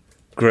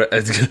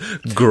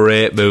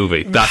 Great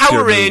movie. That's Power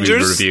your movie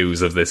Rangers,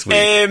 reviews of this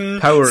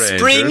week. Power Rangers.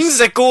 Springs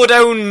that go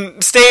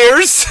down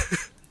stairs.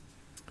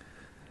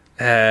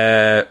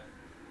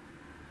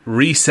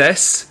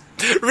 Recess.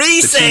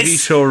 Recess. The TV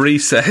show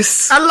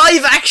Recess. A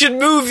live action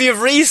movie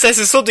of Recess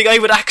is something I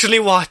would actually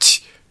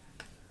watch.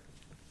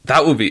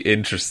 That would be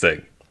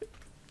interesting.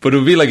 But it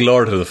would be like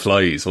Lord of the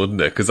Flies,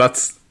 wouldn't it? Because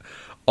that's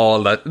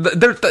all that...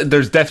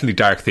 There's definitely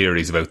dark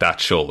theories about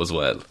that show as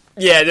well.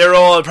 Yeah, they're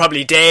all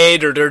probably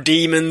dead, or they're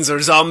demons, or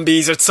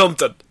zombies, or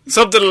something.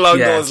 Something along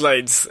those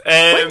lines.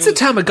 When's the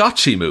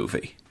Tamagotchi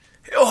movie?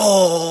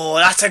 Oh,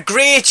 that's a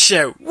great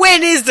show.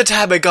 When is the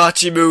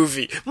Tamagotchi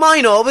movie?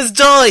 Mine always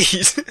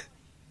died.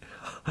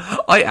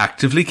 I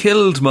actively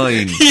killed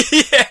mine.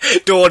 Yeah,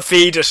 don't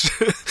feed it.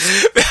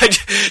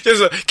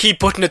 Just keep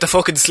putting it to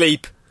fucking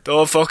sleep.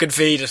 Don't fucking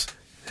feed it.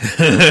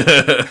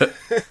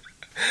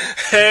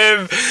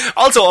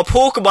 Also, a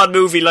Pokemon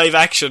movie live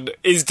action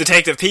is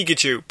Detective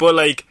Pikachu, but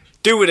like,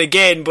 do it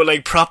again, but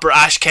like proper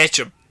Ash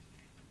Ketchum.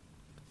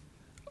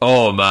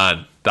 Oh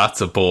man, that's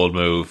a bold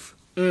move.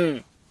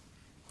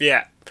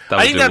 Yeah,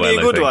 I think that'd be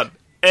a good one.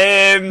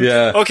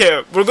 Yeah.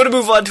 Okay, we're going to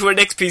move on to our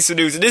next piece of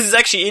news, and this is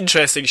actually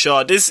interesting,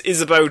 Sean. This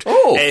is about...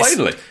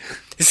 finally.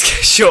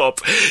 Shut up.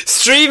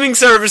 Streaming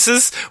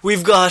services.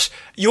 We've got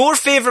your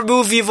favourite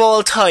movie of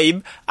all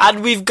time,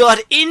 and we've got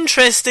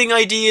interesting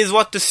ideas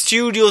what the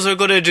studios are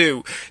going to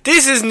do.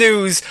 This is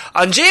news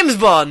on James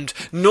Bond,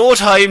 No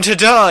Time to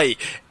Die.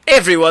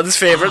 Everyone's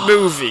favourite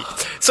movie.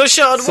 So,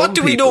 Sean, what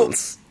do we know...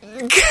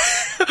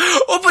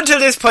 Up until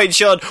this point,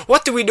 Sean,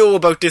 what do we know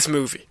about this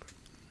movie?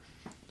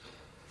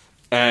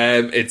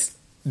 It's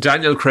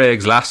Daniel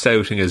Craig's last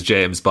outing as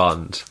James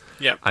Bond.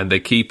 Yeah. And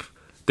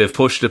they've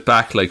pushed it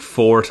back like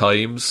 4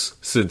 times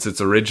since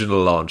its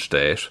original launch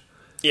date.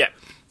 Yeah.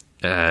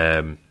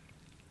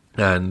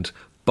 And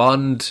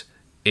Bond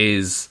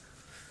he's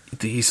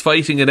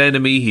fighting an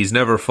enemy he's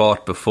never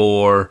fought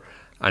before,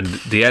 and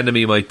the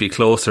enemy might be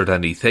closer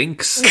than he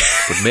thinks,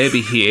 but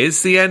maybe he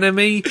is the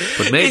enemy,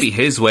 but maybe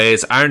his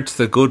ways aren't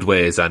the good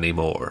ways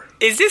anymore.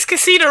 Is this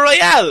Casino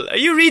Royale? Are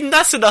you reading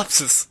that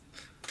synopsis?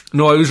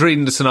 No, I was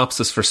reading the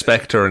synopsis for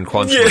Spectre and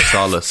Quantum of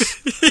Solace.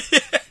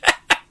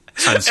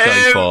 And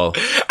Skyfall.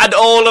 And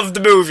all of the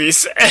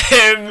movies.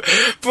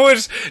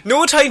 But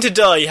No Time to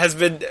Die has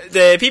been...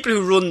 The people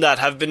who run that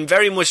have been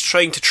very much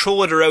trying to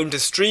throw it around to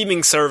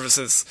streaming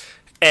services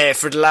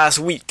for the last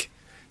week.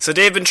 So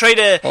they've been trying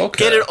to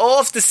get it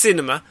off the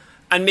cinema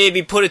and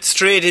maybe put it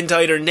straight into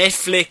either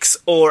Netflix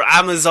or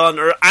Amazon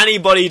or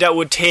anybody that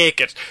would take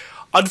it.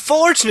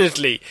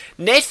 Unfortunately,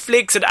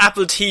 Netflix and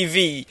Apple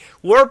TV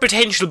were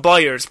potential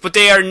buyers, but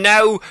they are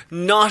now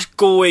not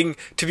going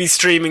to be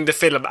streaming the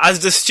film, as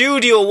the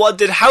studio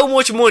wanted how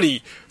much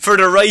money for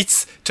the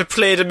rights to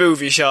play the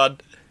movie, Sean?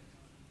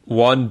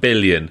 $1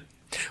 billion.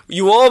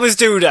 You always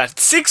do that.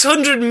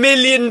 $600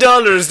 million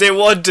they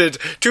wanted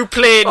to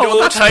play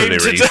No Time to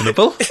Die.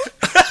 Reasonable.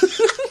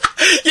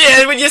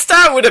 Yeah, when you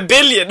start with $1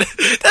 billion,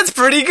 that's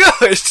pretty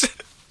good.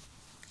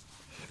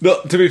 No,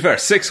 to be fair,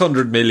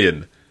 600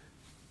 million.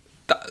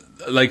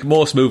 Like,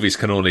 most movies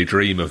can only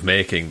dream of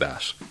making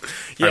that.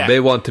 Yeah. And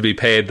they want to be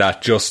paid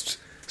that just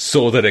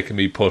so that it can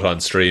be put on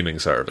streaming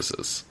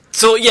services.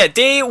 So, yeah,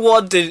 they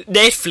wanted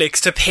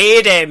Netflix to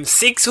pay them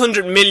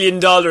 $600 million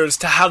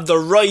to have the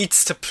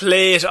rights to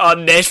play it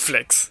on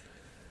Netflix.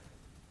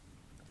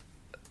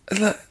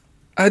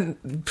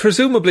 And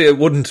presumably it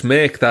wouldn't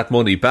make that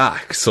money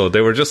back, so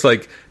they were just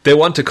like, they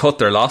want to cut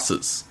their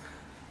losses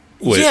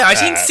with, I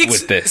think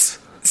with this.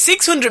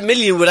 600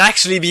 million would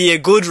actually be a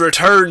good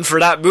return for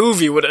that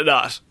movie, would it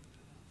not?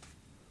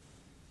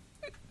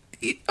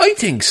 I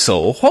think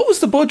so. What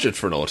was the budget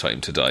for No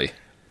Time to Die?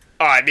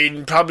 I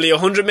mean, probably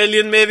 100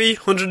 million, maybe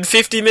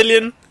 150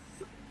 million.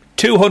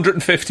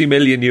 250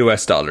 million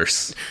US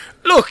dollars.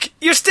 Look,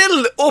 you're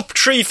still up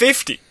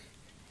 350.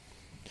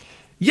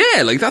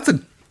 Yeah, like, that's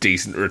a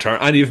decent return,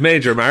 and you've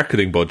made your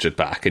marketing budget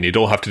back, and you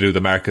don't have to do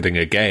the marketing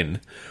again,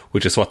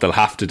 which is what they'll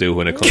have to do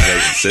when it comes out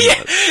in cinemas.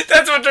 Yeah,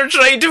 that's what they're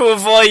trying to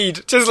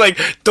avoid. Just like,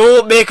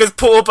 don't make us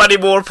put up any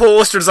more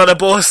posters on a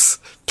bus.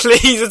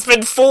 Please, it's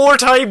been 4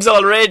 times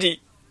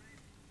already.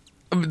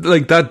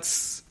 Like,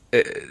 that's...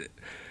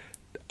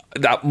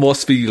 that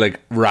must be, like,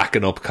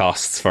 racking up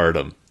costs for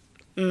them.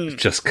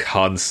 Just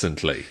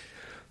constantly.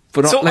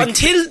 But so, like,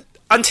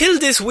 Until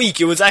this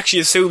week, it was actually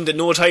assumed that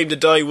No Time to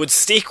Die would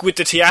stick with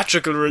the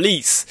theatrical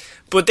release.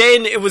 But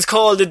then it was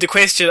called into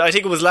question, I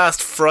think it was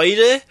last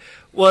Friday,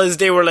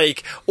 they were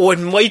like, oh, it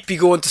might be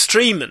going to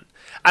streaming.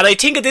 And I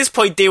think at this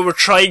point they were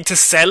trying to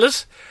sell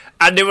it,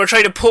 and they were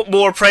trying to put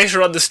more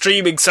pressure on the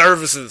streaming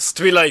services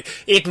to be like,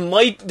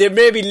 they're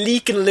maybe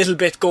leaking a little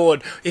bit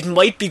going, it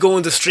might be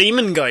going to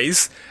streaming,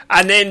 guys.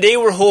 And then they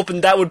were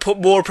hoping that would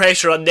put more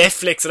pressure on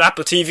Netflix and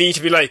Apple TV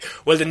to be like,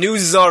 well, the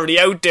news is already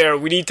out there,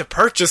 we need to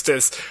purchase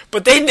this.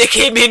 But then they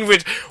came in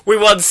with, we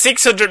want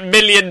 $600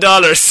 million.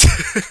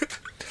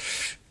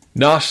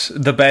 Not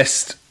the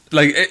best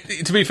Like,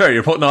 to be fair,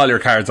 you're putting all your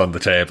cards on the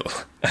table.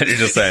 And you're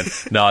just saying,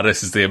 no,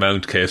 this is the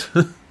amount, kid.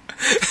 Then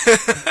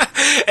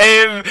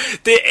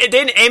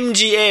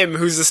MGM,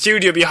 who's the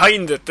studio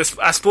behind it, a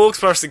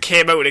spokesperson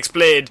came out and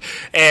explained,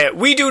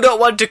 we do not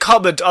want to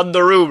comment on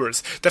the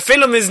rumours. The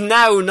film is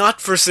now not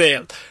for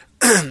sale.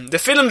 The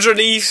film's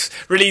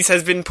release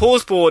has been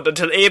postponed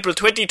until April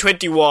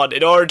 2021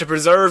 in order to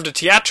preserve the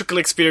theatrical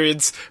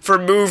experience for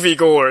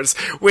moviegoers,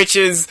 which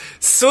is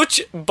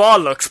such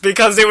bollocks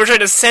because they were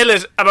trying to sell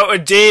it about a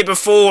day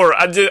before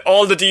and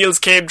all the deals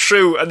came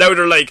through, and now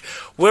they're like,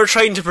 we're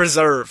trying to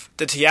preserve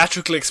the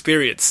theatrical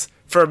experience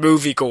for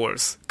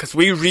moviegoers because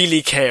we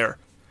really care.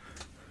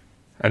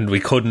 And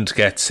we couldn't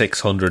get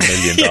 $600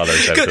 million out of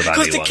anyone.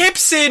 Because they kept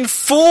saying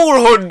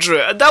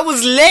 400, and that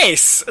was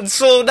less. And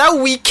so now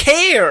we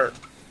care.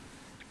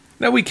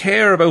 Now we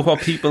care about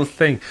what people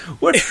think.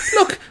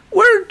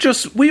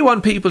 We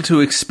want people to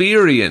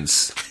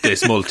experience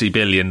this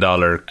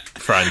multi-billion-dollar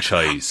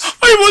franchise.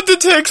 I wanted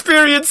to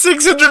experience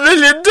 $600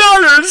 million,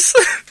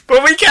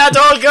 but we can't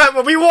all get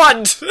what we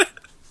want.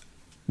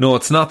 No,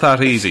 it's not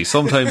that easy.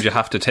 Sometimes you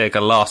have to take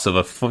a loss of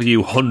a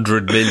few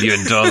 $100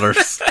 million.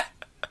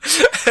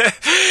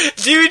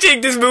 Do you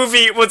think this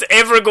movie was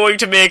ever going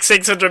to make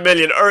 600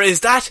 million, or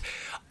is that...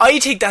 I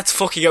think that's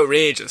fucking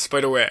outrageous,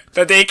 by the way,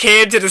 that they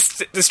came to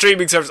the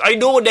streaming service. I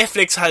know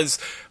Netflix has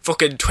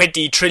fucking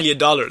 $20 trillion.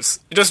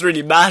 It doesn't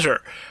really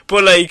matter.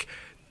 But, like,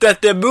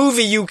 that the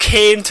movie you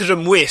came to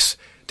them with,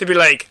 to be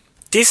like,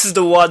 this is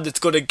the one that's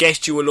going to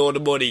get you a load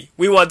of money.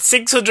 We want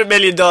 $600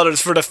 million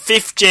for the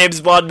 5th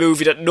James Bond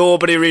movie that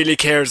nobody really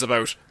cares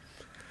about.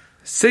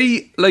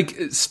 See, like,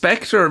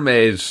 Spectre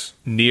made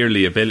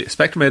nearly $1 billion.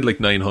 Spectre made like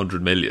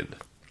 900 million.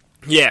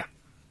 Yeah.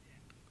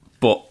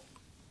 But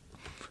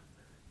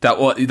that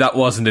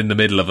wasn't in the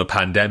middle of a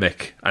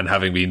pandemic and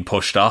having been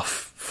pushed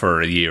off for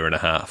a year and a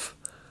half.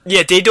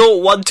 Yeah, they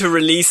don't want to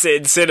release it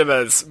in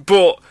cinemas,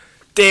 but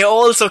they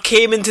also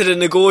came into the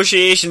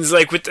negotiations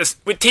like with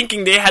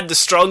thinking they had the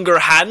stronger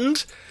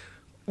hand.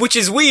 Which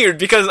is weird,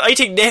 because I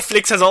think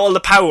Netflix has all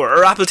the power,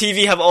 or Apple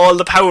TV have all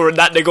the power in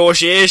that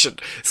negotiation.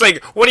 It's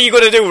like, what are you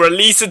going to do,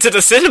 release it to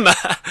the cinema?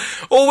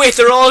 Oh wait,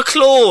 they're all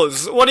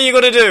closed. What are you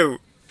going to do?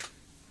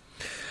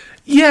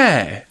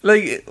 Yeah,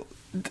 like,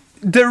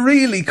 they're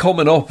really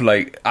coming up,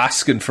 like,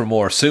 asking for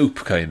more soup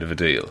kind of a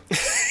deal.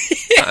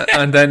 Yeah.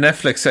 And then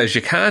Netflix says,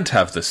 you can't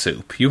have the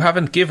soup. You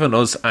haven't given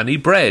us any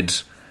bread.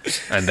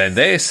 And then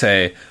they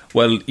say,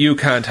 well, you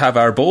can't have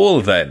our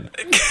bowl then.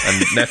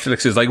 And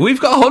Netflix is like, we've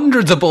got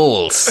hundreds of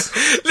bowls.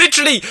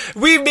 Literally,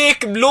 we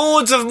make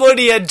loads of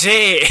money a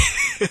day.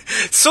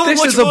 This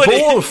is a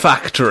bowl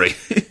factory.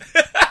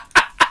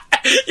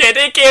 Yeah,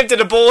 they came to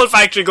the bowl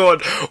factory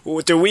going,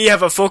 oh, do we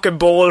have a fucking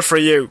bowl for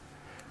you?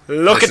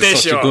 Look at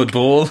this, such a good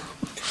bowl.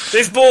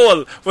 This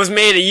bowl was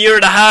made a year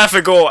and a half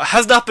ago.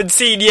 Has not been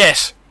seen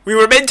yet. We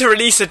were meant to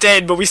release it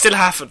then, but we still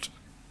haven't.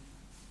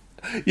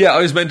 Yeah, I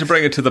was meant to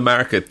bring it to the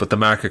market, but the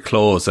market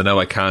closed, and now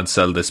I can't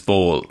sell this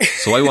bowl.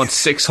 So I want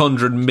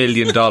 $600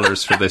 million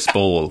for this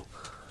bowl.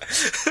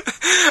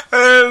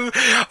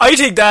 I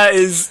think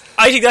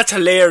that's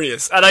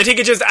hilarious, and I think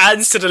it just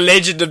adds to the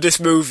legend of this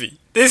movie.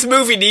 This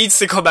movie needs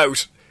to come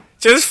out,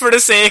 just for the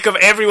sake of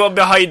everyone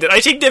behind it. I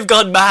think they've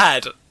gone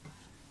mad.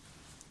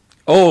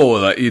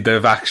 Oh,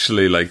 they've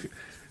actually, like,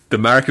 the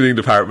marketing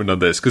department on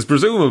this, because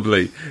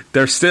presumably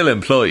they're still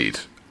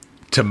employed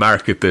to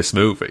market this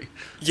movie.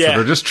 Yeah. So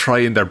they're just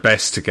trying their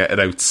best to get it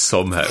out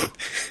somehow.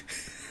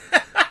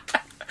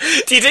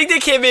 Do you think they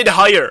came in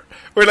higher?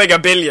 Or like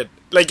 $1 billion?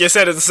 Like you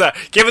said at the start,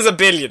 give us $1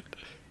 billion.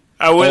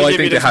 I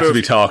think they have to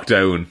be talked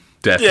down,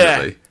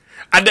 definitely.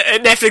 Yeah. And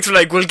Netflix were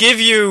like, we'll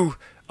give you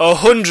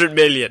 100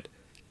 million.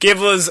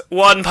 Give us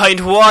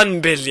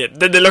 1.1 billion.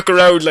 Then they look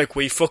around like,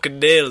 we fucking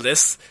nailed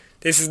this.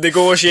 This is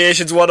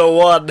negotiations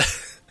 101.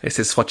 This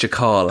is what you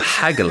call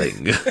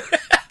haggling.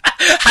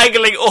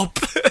 Haggling up,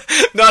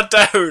 not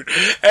down.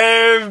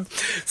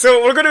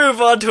 So we're going to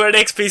move on to our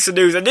next piece of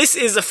news, and this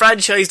is a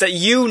franchise that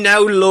you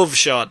now love,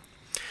 Sean.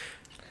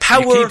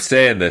 You keep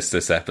saying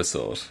this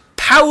episode.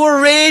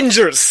 Power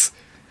Rangers.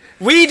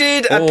 We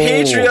did a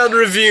Patreon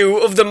review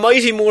of the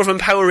Mighty Morphin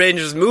Power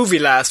Rangers movie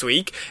last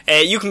week.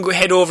 You can go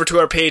head over to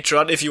our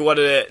Patreon if you want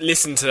to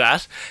listen to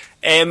that.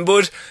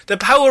 But the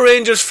Power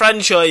Rangers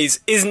franchise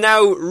is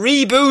now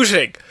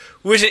rebooting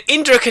with an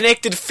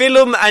interconnected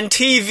film and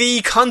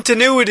TV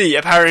continuity,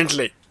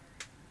 apparently.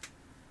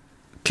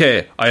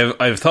 Okay, I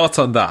have thoughts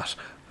on that.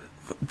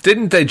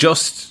 Didn't they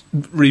just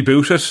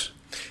reboot it?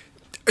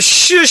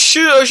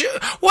 Shush.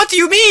 What do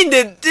you mean?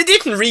 They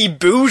didn't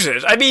reboot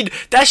it. I mean,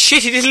 that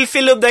shitty little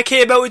film that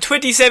came out in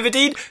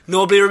 2017,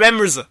 nobody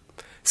remembers it.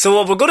 So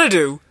what we're going to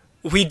do,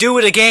 we do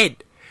it again.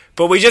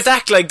 But we just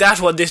act like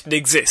that one didn't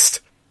exist.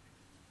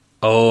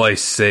 Oh, I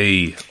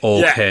see.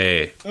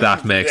 Okay, yeah.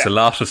 That makes a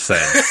lot of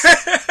sense.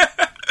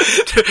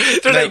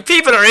 They're like,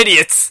 people are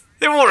idiots.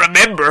 They won't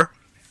remember.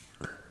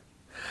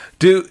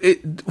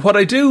 What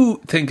I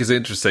do think is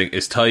interesting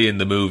is tying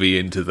the movie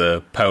into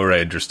the Power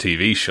Rangers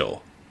TV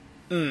show.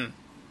 Mm.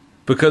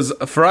 Because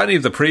for any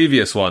of the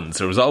previous ones,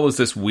 there was always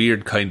this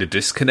weird kind of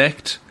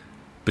disconnect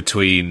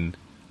between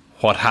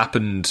what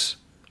happened,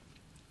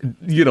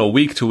 you know,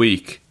 week to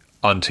week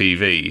on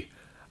TV,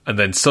 and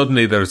then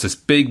suddenly there was this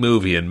big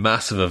movie and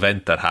massive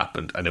event that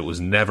happened, and it was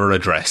never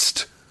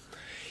addressed.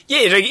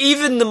 Yeah, like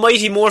even the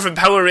Mighty Morphin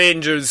Power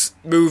Rangers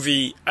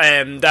movie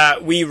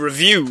that we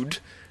reviewed,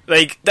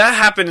 like that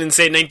happened in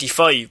say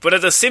 95, but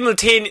at the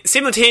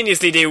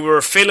simultaneously they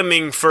were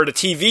filming for the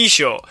TV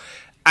show,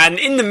 and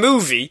in the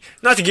movie,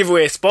 not to give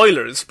away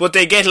spoilers, but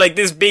they get like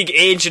this big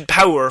ancient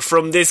power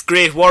from this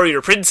great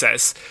warrior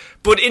princess,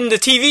 but in the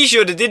TV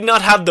show they did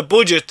not have the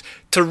budget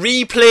to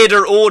replay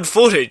their old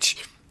footage.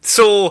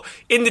 So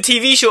in the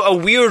TV show a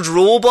weird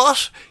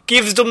robot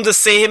gives them the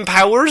same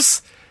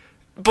powers,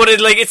 but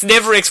it's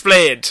never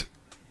explained.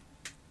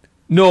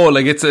 No,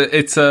 like it's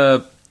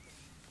a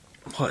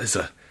what is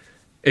it?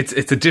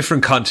 It's a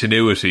different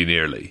continuity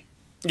nearly.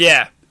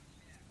 Yeah.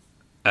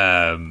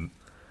 And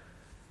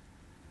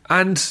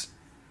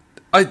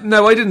I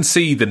didn't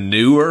see the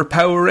newer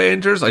Power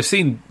Rangers. I've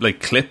seen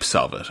like clips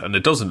of it, and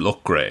it doesn't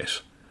look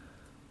great.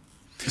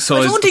 So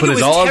I don't think it was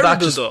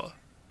terrible though.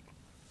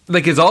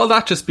 Like, is all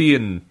that just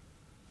being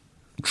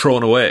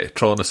thrown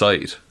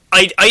aside?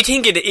 I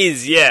think it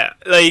is, yeah.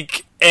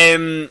 Like,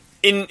 in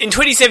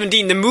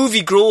 2017, the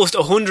movie grossed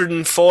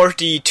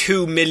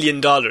 $142 million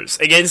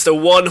against a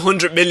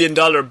 $100 million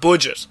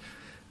budget.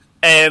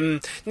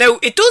 Now,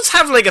 it does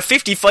have like a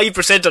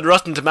 55% on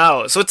Rotten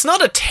Tomatoes, so it's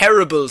not a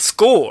terrible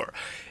score.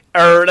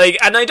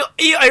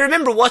 I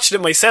remember watching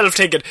it myself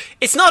thinking,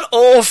 it's not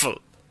awful,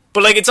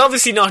 but like it's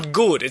obviously not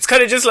good. It's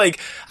kind of just like,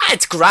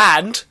 it's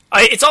grand.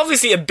 It's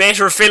obviously a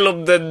better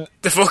film than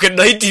the fucking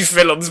 90s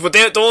films, but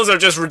those are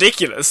just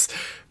ridiculous.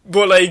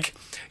 But like,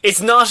 it's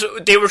not,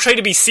 they were trying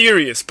to be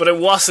serious, but it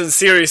wasn't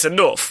serious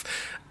enough.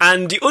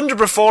 And the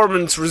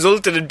underperformance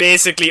resulted in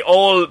basically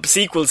all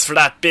sequels for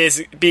that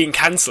being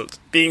cancelled,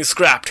 being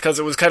scrapped, because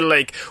it was kind of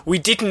like, we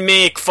didn't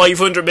make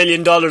 $500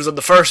 million on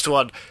the first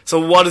one, so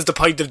what is the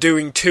point of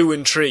doing 2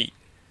 and 3?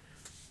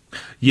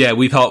 Yeah,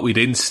 we thought we'd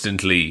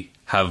instantly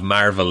have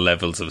Marvel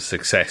levels of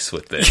success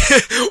with this.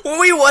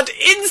 We want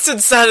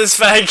instant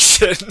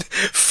satisfaction.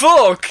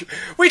 Fuck.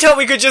 We thought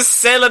we could just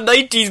sell a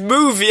 90s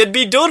movie and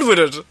be done with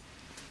it.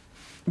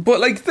 But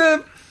like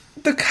the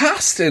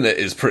cast in it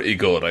is pretty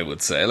good, I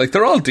would say. Like,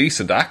 they're all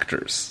decent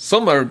actors.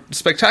 Some are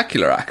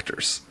spectacular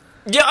actors.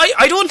 Yeah,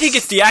 I don't think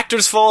it's the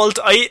actor's fault.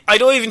 I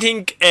don't even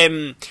think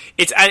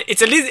it's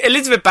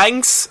Elizabeth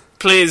Banks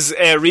plays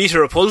Rita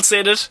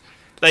Repulsa in it.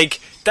 Like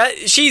that,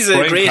 she's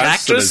a great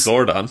actress.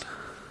 Bryan Cranston is Zordon.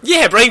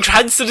 Yeah, Bryan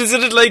Cranston is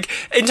in it. Like,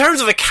 in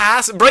terms of a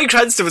cast, Bryan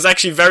Cranston was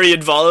actually very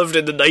involved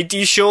in the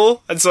 90s show,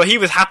 and so he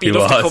was happy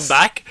enough to come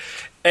back.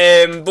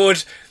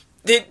 But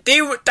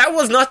that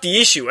was not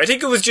the issue. I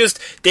think it was just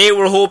they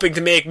were hoping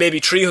to make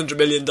maybe $300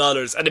 million,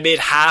 and they made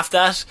half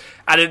that,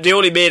 and they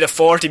only made a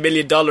 $40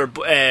 million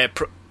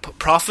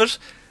profit,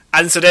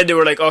 and so then they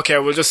were like, okay,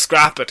 we'll just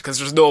scrap it because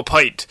there's no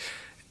point.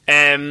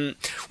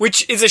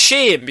 Which is a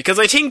shame, because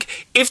I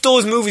think if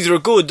those movies were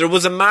good, there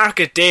was a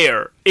market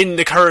there in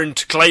the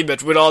current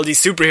climate with all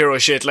these superhero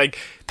shit. Like,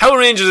 Power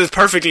Rangers is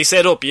perfectly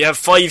set up. You have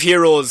 5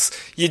 heroes,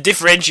 you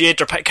differentiate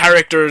their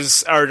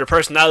characters or their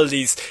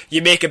personalities,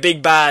 you make a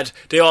big bad,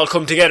 they all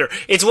come together.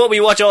 It's what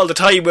we watch all the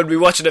time when we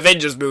watch an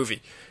Avengers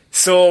movie.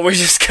 So we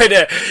just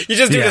you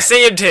just do the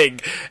same thing.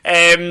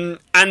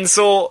 And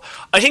so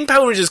I think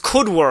Power Rangers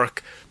could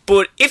work,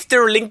 but if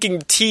they're linking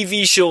the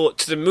TV show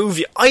to the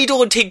movie, I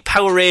don't think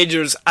Power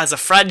Rangers as a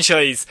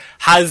franchise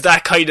has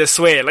that kind of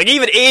sway. Like,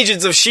 even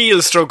Agents of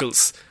S.H.I.E.L.D.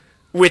 struggles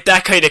with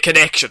that kind of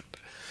connection.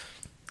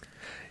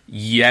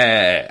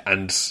 Yeah,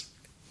 and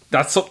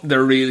that's something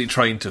they're really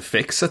trying to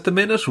fix at the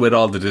minute with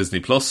all the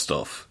Disney Plus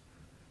stuff,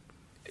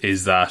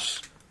 is that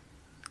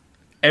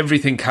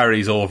everything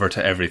carries over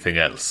to everything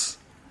else.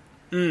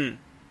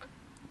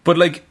 But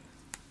like,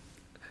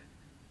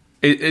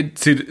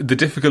 the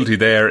difficulty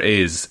there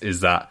is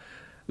that,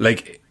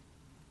 like,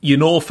 you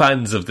know,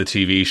 fans of the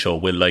TV show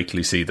will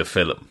likely see the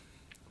film,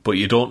 but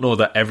you don't know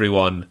that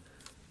everyone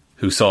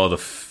who saw the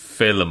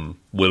film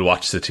will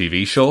watch the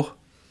TV show.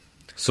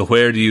 So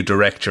where do you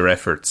direct your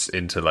efforts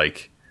into,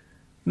 like,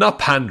 not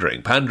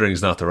pandering?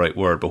 Pandering's not the right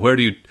word, but where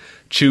do you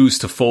choose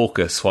to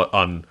focus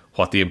on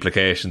what the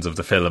implications of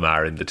the film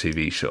are in the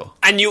TV show?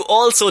 And you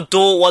also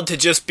don't want to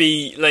just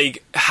be,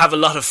 like, have a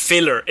lot of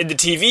filler in the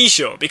TV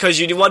show, because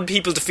you want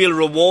people to feel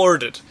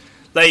rewarded.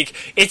 Like,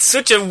 it's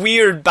such a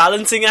weird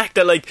balancing act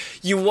that, like,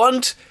 you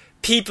want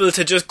people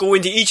to just go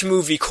into each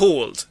movie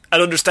cold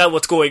and understand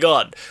what's going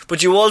on,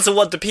 but you also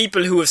want the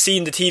people who have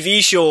seen the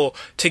TV show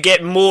to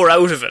get more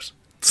out of it.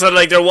 So,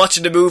 like, they're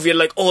watching the movie and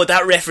like, oh,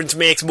 that reference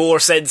makes more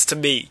sense to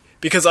me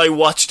because I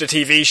watched the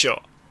TV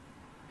show.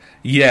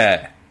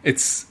 Yeah,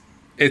 it's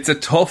a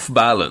tough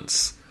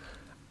balance.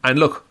 And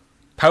look,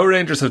 Power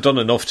Rangers have done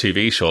enough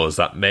TV shows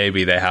that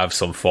maybe they have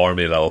some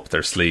formula up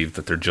their sleeve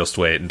that they're just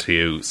waiting to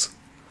use.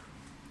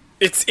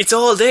 It's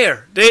all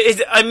there.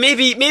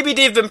 Maybe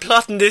they've been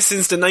plotting this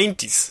since the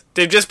 90s.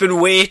 They've just been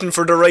waiting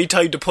for the right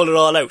time to pull it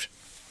all out.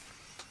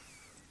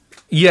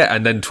 Yeah,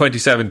 and then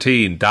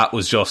 2017, that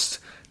was just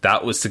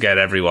that was to get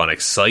everyone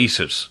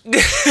excited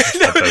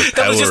about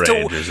Power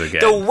Rangers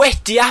again. To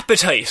whet the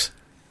appetite.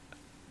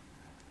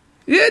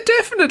 Yeah,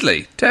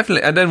 definitely.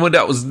 And then when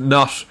that was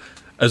not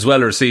as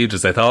well received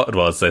as they thought it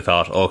was, they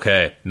thought,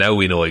 okay, now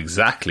we know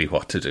exactly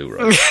what to do,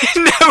 right?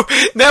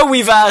 now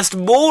we've asked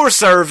more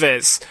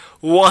surveys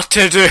what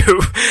to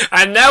do,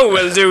 and now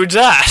we'll do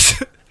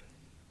that.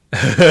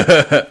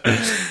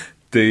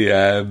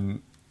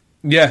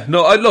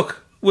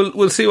 Look,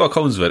 we'll see what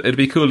comes of it. It'd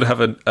be cool to have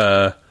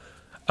a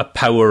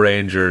Power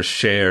Rangers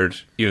shared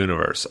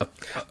universe,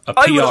 a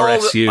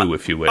PRSU,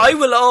 if you will. I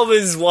will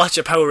always watch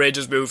a Power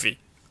Rangers movie.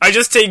 I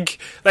just think,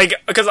 like,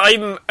 because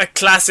I'm a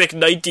classic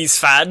 90s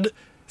fan,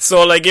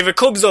 so, like, if it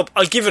comes up,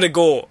 I'll give it a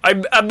go.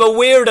 I'm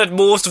aware that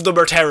most of them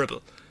are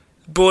terrible.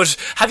 But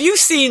have you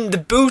seen the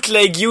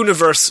bootleg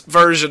universe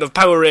version of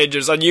Power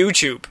Rangers on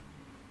YouTube?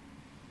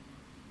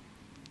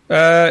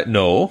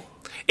 No.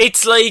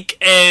 It's like,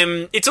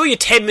 it's only a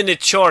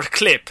 10-minute short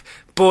clip,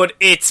 but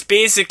it's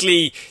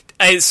basically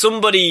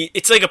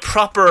it's like a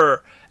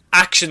proper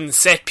action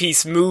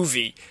set-piece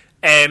movie.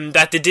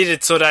 That they did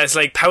it so that it's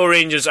like Power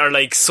Rangers are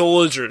like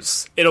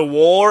soldiers in a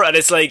war, and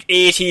it's like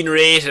 18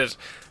 rated,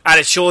 and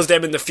it shows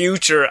them in the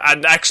future,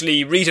 and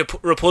actually Rita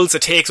Repulsa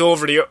takes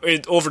over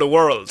the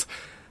world,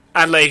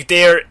 and like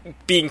they're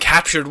being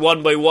captured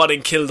one by one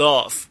and killed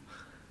off.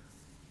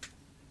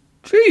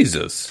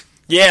 Jesus.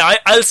 Yeah,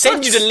 I'll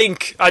send you the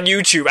link on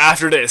YouTube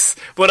after this,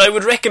 but I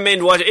would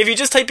recommend watching. If you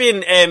just type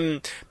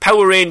in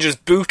Power Rangers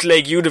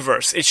bootleg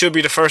universe, it should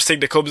be the first thing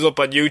that comes up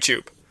on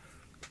YouTube.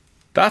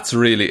 That's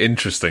really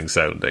interesting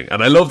sounding,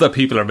 and I love that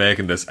people are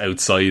making this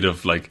outside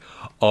of like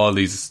all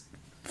these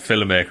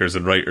filmmakers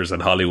and writers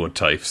and Hollywood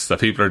types,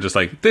 that people are just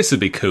like, this would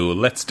be cool,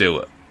 let's do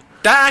it.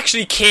 That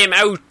actually came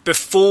out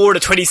before the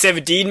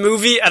 2017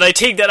 movie, and I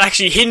think that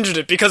actually hindered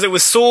it, because it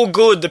was so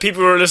good that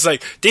people were just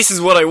like, this is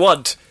what I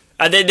want,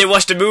 and then they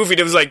watched the movie and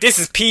it was like, this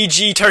is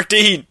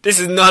PG-13, this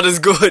is not as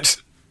good.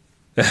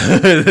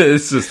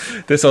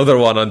 This other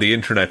one on the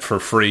internet for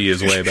free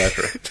is way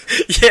better.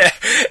 Yeah.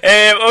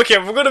 Okay,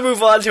 we're going to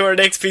move on to our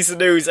next piece of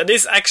news, and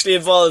this actually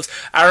involves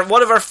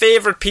one of our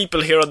favourite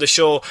people here on the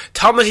show,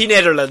 Tommy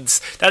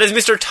Netherlands. That is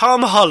Mr.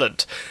 Tom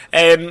Holland.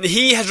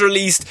 He has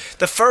released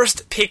the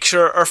first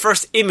picture, or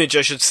first image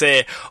I should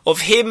say,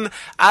 of him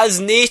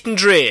as Nathan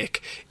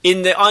Drake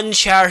in the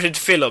Uncharted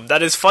film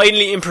that is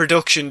finally in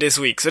production this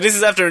week. So this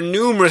is after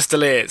numerous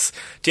delays.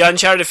 The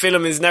Uncharted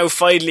film is now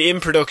finally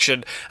in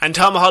production, and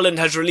Tom Holland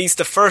has released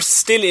the first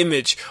still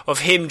image of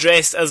him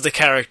dressed as the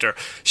character.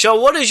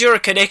 Sean, what is your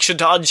connection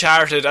to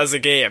Uncharted as a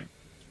game?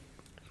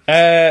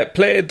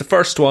 Played the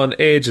first one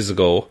ages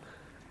ago,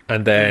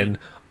 and then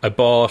I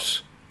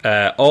bought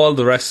all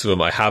the rest of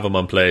them. I have them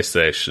on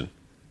PlayStation,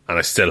 and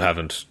I still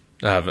haven't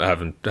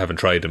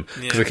tried them,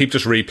 because I keep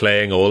just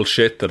replaying old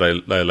shit that I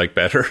like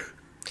better.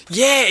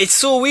 Yeah, it's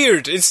so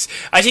weird.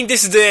 I think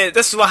this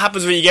is what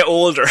happens when you get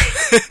older.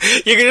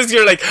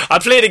 You're like, I'll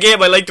play the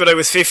game I liked when I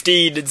was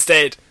 15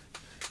 instead.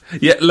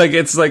 Yeah, like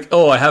it's like,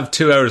 oh, I have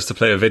 2 hours to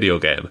play a video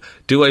game.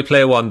 Do I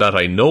play one that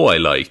I know I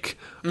like,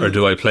 or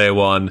do I play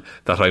one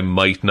that I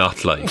might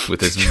not like with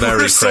this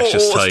very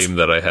precious time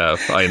that I have?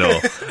 I know.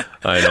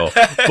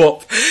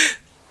 But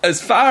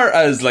as far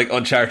as like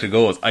Uncharted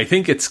goes, I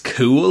think it's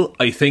cool.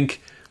 I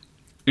think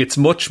it's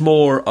much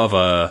more of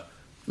a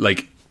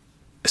like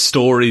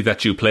story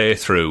that you play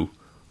through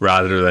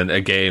rather than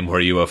a game where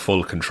you have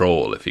full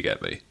control, if you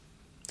get me.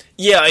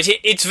 Yeah,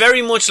 it's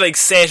very much like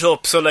set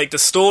up, so like the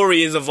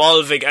story is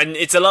evolving, and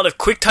it's a lot of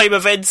quick time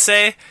events,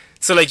 say.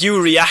 So like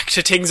you react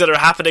to things that are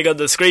happening on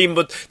the screen,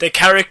 but the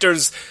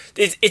characters,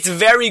 it's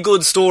very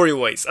good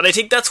story-wise. And I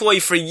think that's why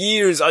for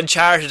years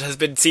Uncharted has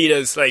been seen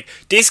as like,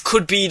 this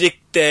could be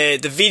the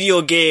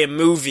video game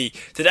movie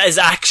that is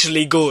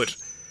actually good.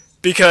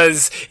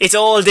 Because it's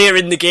all there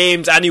in the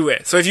games anyway.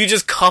 So if you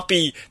just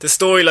copy the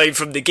storyline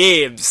from the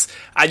games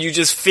and you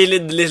just fill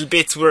in the little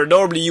bits where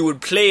normally you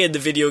would play in the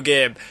video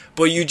game,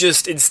 but you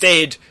just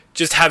instead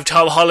just have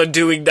Tom Holland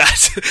doing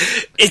that,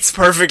 it's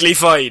perfectly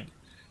fine.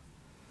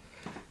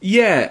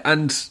 Yeah,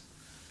 and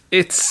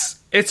it's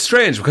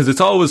strange because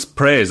it's always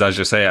praised, as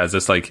you say, as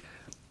this like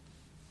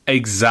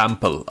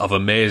example of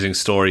amazing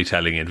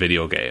storytelling in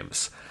video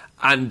games.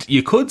 And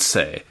you could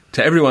say,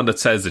 to everyone that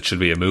says it should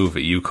be a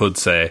movie, you could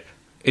say,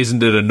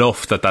 isn't it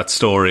enough that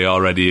story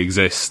already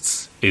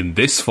exists in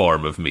this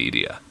form of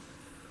media?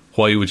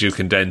 Why would you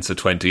condense a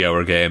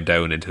 20-hour game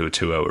down into a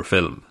 2-hour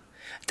film?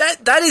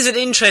 That is an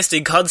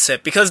interesting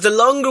concept, because the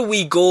longer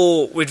we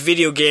go with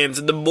video games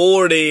and the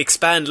more they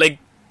expand, like,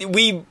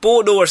 we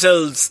both know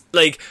ourselves,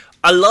 like,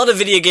 a lot of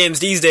video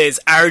games these days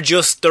are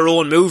just their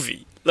own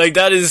movie. Like,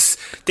 that is,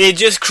 they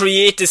just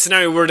create this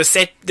scenario where the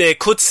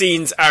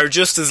cutscenes are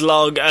just as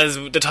long as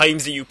the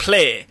times that you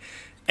play.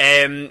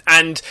 And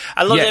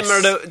a lot of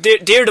them are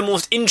they're the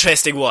most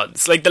interesting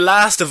ones. Like The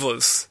Last of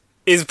Us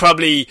is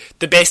probably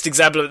the best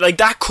example of it. Like,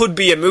 that could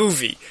be a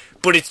movie,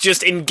 but it's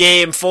just in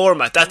game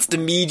format. That's the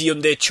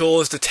medium they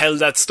chose to tell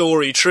that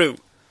story through.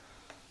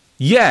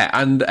 Yeah,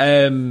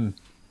 and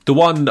the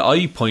one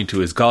I point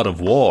to is God of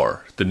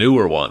War, the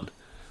newer one,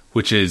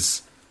 which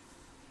is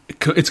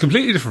it's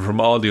completely different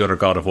from all the other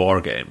God of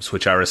War games,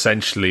 which are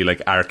essentially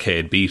like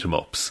arcade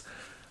beat-em-ups.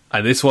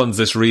 And this one's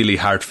this really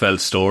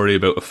heartfelt story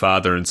about a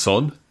father and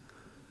son.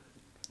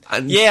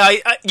 And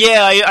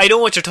I know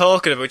what you're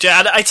talking about. Yeah,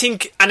 and I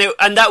think,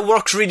 and that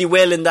works really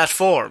well in that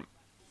form.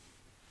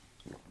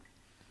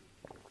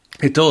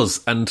 It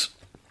does, and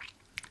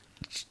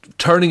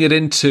turning it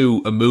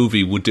into a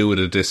movie would do it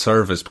a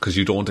disservice because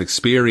you don't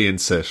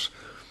experience it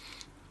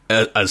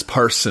as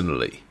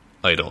personally,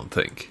 I don't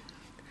think.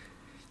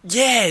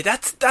 Yeah,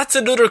 that's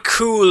another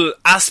cool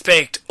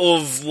aspect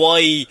of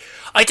why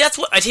I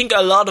think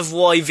a lot of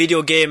why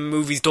video game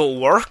movies don't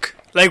work.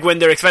 Like when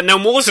they're expanded. Now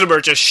most of them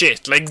are just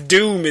shit. Like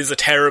Doom is a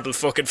terrible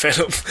fucking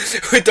film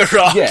with The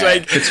Rock. Yeah,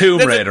 like the Tomb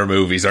Raider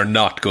movies are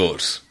not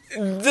good.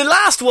 The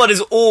last one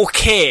is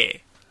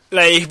okay.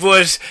 Like,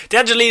 but the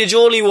Angelina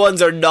Jolie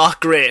ones are not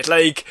great.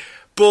 Like,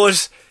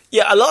 but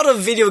yeah, a lot of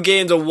video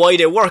games and why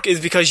they work is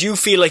because you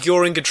feel like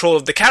you're in control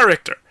of the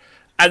character.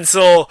 And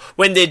so,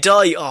 when they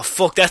die, oh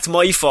fuck, that's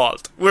my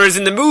fault. Whereas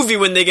in the movie,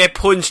 when they get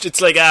punched,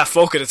 it's like,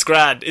 fuck it, it's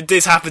grand.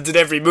 This happens in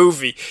every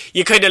movie.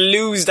 You kind of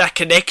lose that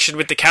connection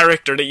with the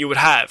character that you would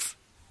have.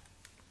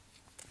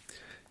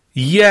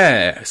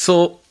 Yeah,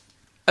 so,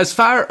 as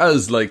far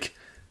as, like,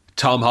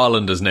 Tom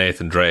Holland as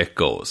Nathan Drake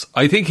goes,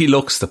 I think he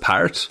looks the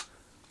part.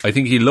 I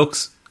think he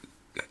looks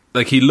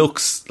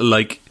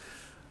like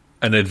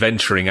an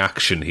adventuring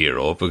action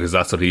hero, because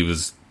that's what he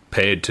was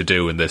paid to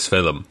do in this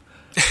film.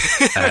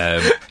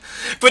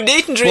 But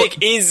Nathan Drake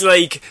is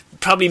like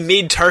probably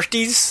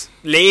mid-30s,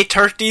 late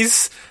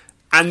 30s,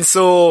 and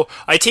so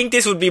I think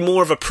this would be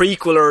more of a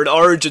prequel or an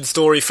origin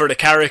story for the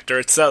character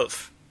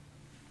itself.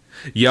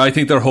 Yeah, I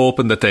think they're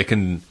hoping that they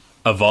can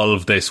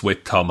evolve this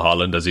with Tom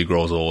Holland as he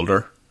grows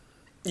older.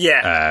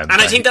 Yeah, and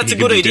I think that's a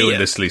good idea. Doing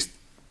this least.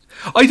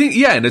 I think,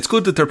 yeah, and it's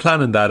good that they're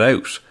planning that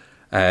out.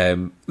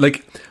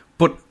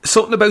 But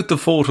something about the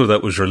photo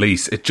that was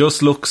released, it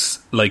just looks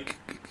like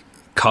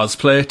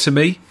cosplay to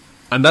me.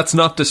 And that's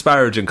not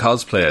disparaging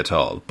cosplay at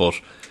all, but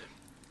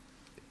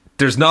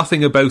there's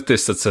nothing about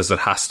this that says it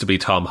has to be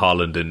Tom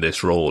Holland in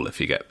this role, if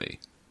you get me.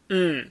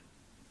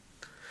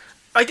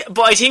 But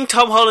I think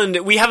Tom Holland,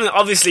 we haven't,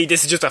 obviously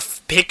this is just a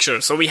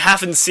picture, so we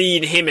haven't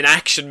seen him in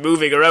action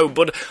moving around,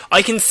 but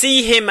I can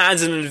see him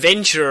as an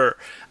adventurer,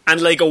 and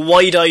like a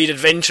wide-eyed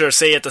adventurer,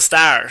 say at the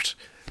start,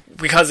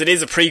 because it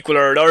is a prequel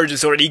or an origin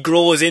story, and he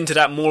grows into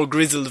that more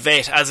grizzled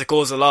vet as it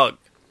goes along.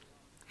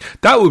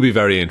 That would be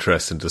very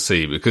interesting to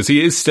see, because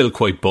he is still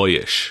quite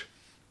boyish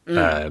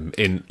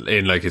in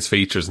like his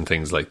features and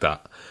things like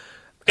that.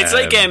 It's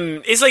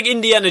like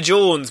Indiana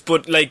Jones,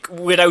 but like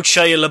without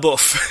Shia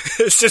LaBeouf.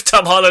 It's just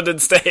Tom Holland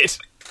instead.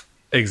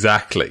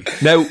 Exactly.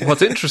 Now,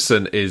 what's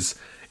interesting is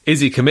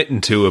he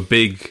committing to a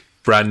big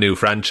brand new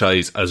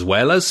franchise as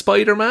well as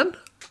Spider-Man?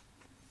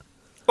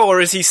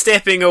 Or is he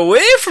stepping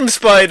away from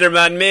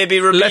Spider-Man,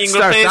 maybe being replaced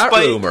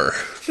by rumour.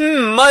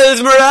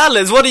 Miles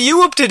Morales? What are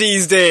you up to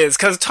these days?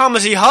 Because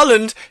Timothy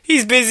Holland,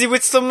 he's busy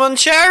with some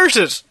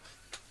Uncharted.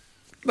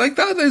 Like,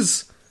 that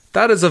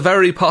is a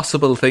very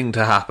possible thing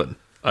to happen,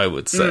 I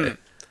would say.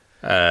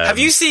 Have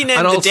you seen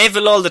The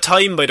Devil All the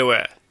Time, by the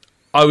way?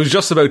 I was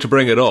just about to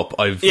bring it up.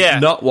 I've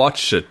not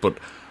watched it, but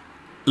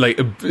like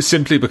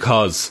simply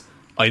because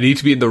I need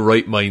to be in the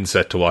right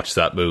mindset to watch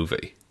that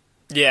movie.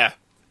 Yeah.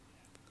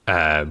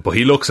 But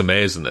he looks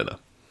amazing in it.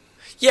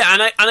 Yeah,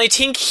 and I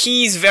think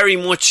he's very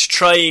much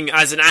trying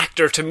as an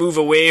actor to move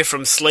away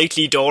from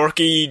slightly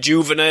dorky,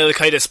 juvenile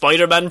kind of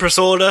Spider-Man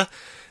persona,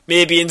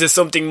 maybe into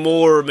something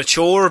more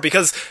mature,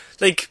 because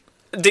like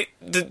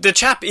the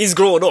chap is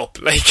growing up.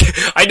 Like,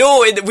 I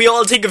know we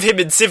all think of him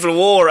in Civil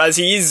War as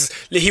he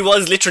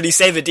was literally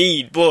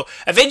 17, but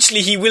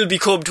eventually he will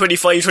become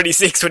 25,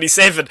 26,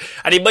 27,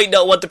 and he might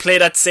not want to play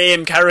that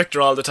same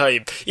character all the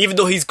time, even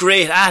though he's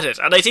great at it.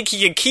 And I think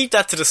he can keep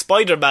that to the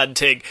Spider-Man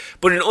thing,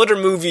 but in other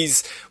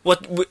movies,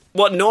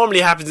 what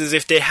normally happens is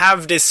if they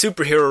have this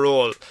superhero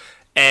role,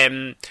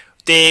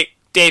 they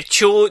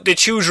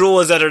choose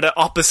roles that are the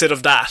opposite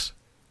of that,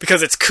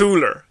 because it's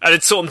cooler, and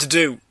it's something to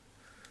do.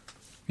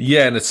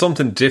 Yeah, and it's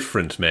something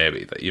different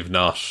maybe that you've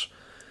not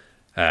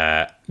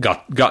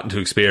gotten to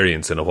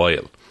experience in a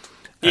while.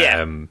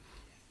 Yeah.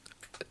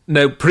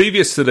 Now,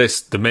 previous to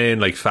this, the main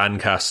like fan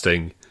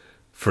casting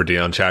for the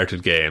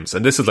Uncharted games,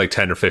 and this is like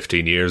 10 or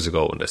 15 years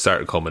ago when they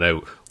started coming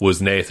out,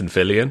 was Nathan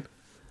Fillion.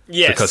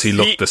 Yes. Because he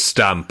looked the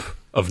stamp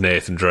of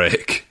Nathan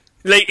Drake.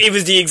 Like, it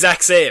was the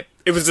exact same.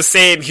 It was the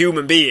same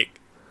human being.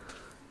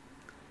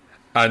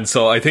 And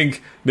so I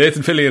think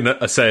Nathan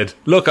Fillion said,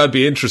 look, I'd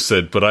be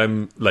interested, but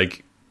I'm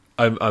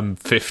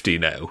 50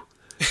 now.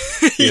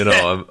 You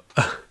know,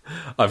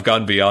 I've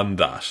gone beyond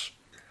that.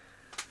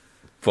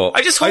 But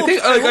I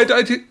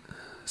think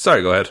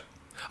sorry, go ahead.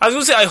 I was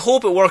going to say, I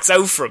hope it works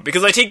out for him,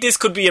 because I think this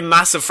could be a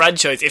massive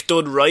franchise if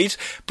done right,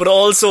 but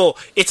also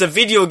it's a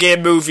video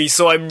game movie,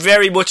 so I'm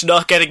very much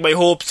not getting my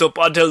hopes up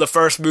until the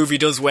first movie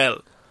does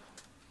well.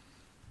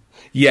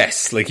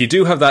 Yes, like you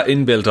do have that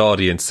inbuilt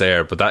audience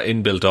there, but that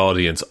inbuilt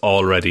audience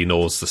already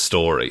knows the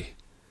story.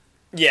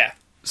 Yeah.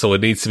 So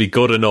it needs to be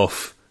good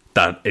enough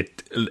that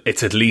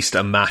it's at least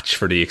a match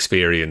for the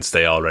experience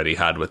they already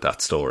had with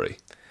that story.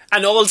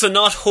 And also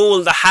not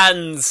hold the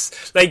hands.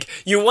 Like,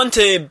 you want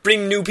to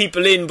bring new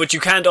people in, but you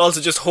can't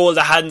also just hold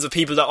the hands of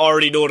people that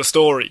already know the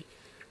story.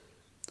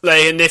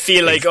 Like, and they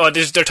feel like,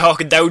 they're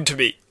talking down to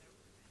me.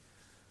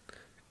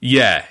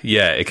 Yeah,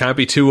 it can't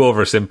be too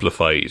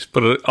oversimplified,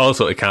 but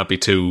it can't be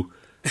too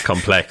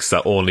complex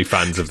that only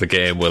fans of the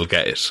game will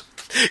get it.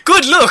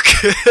 Good luck!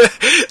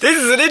 This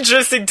is an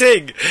interesting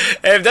thing.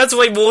 That's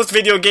why most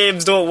video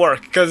games don't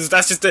work, because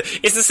that's just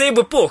it's the same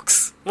with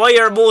books. Why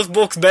are most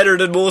books better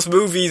than most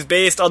movies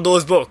based on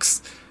those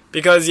books?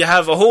 Because you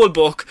have a whole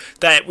book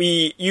that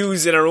we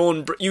use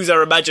use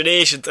our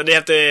imaginations, and they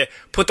have to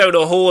put down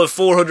a whole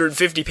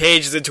 450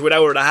 pages into an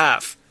hour and a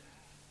half.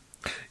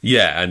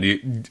 Yeah,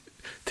 and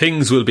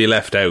things will be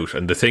left out,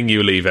 and the thing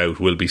you leave out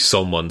will be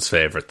someone's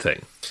favourite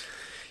thing.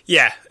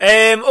 Yeah.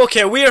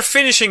 Okay, we are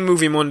finishing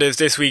Movie Mondays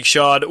this week,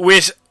 Sean,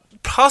 with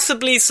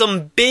possibly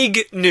some big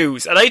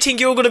news. And I think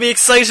you're going to be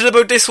excited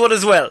about this one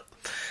as well.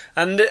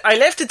 And I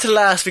left it to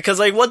last because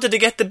I wanted to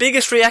get the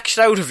biggest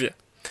reaction out of you.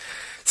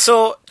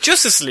 So,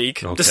 Justice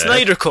League, the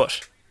Snyder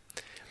Cut.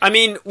 I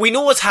mean, we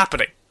know what's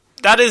happening.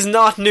 That is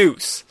not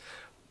news.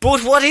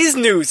 But what is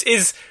news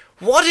is,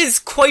 what is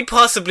quite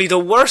possibly the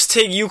worst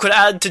thing you could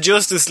add to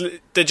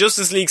the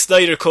Justice League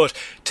Snyder Cut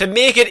to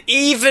make it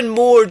even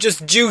more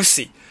just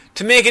juicy?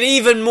 To make it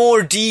even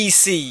more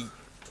DC.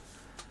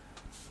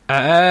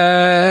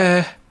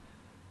 I'm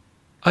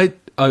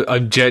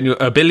genuine.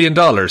 $1 billion.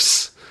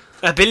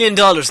 $1 billion,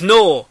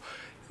 no.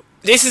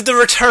 This is the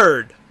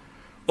return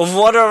of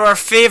one of our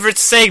favourite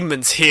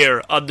segments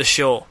here on the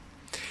show.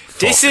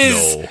 This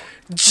is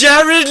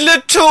Jared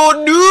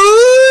Leto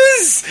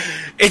news!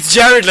 It's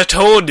Jared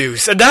Leto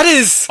news, and that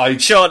is...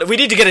 Sean, we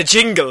need to get a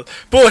jingle,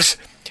 but...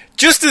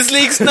 Justice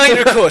League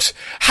Snyder Cut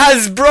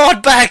has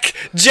brought back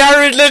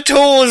Jared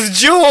Leto's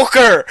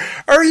Joker,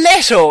 or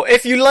Leto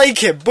if you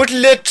like him, but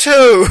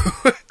Leto.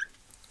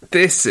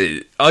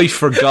 I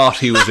forgot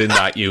he was in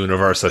that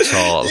universe at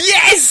all.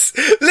 Yes!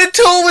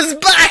 Leto was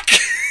back!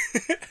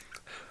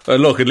 Well,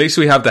 look, at least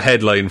we have the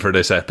headline for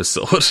this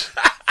episode.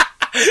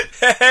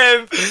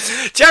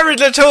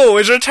 Jared Leto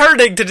is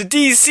returning to the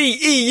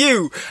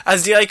DCEU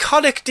as the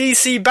iconic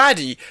DC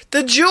baddie,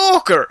 the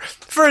Joker,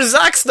 for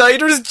Zack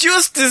Snyder's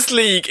Justice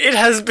League, it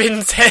has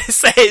been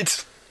said.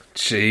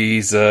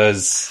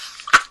 Jesus.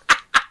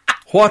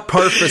 What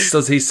purpose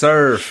does he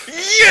serve?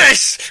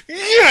 Yes!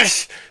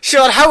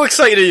 Sean, how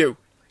excited are you?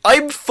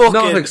 I'm fucking...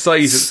 Not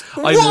excited.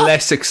 I'm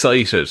less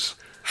excited.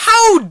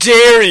 How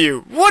dare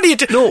you? What do you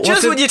do? No,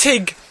 just when you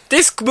think...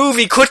 This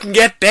movie couldn't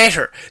get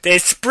better, they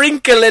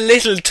sprinkle a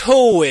little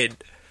toe in.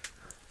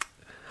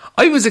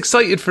 I was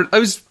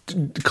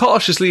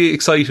cautiously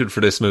excited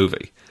for this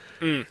movie.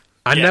 And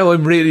now I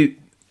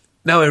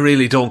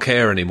really don't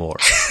care anymore.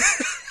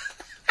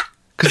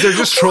 Because they're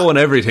just throwing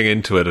everything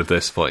into it at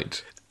this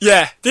point.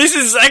 Yeah, this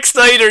is Zack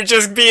Snyder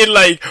just being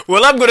like,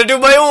 well, I'm going to do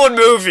my own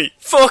movie.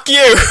 Fuck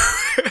you.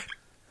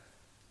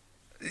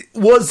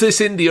 Was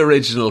this in the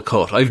original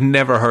cut? I've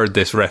never heard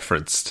this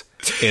referenced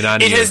in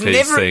any of his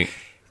thing.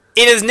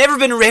 It has never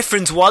been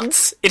referenced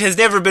once. It has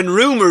never been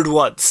rumoured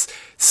once.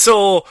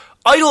 So,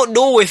 I don't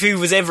know if he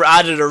was ever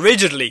added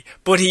originally,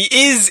 but he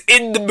is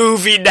in the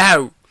movie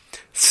now.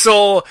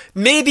 So,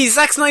 maybe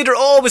Zack Snyder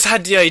always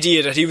had the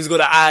idea that he was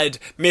going to add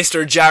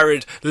Mr.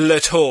 Jared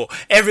Leto,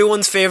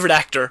 everyone's favourite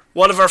actor,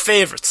 one of our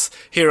favourites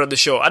here on the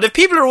show. And if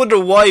people are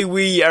wondering why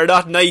we are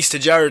not nice to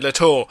Jared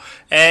Leto,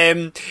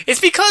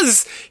 it's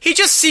because he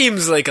just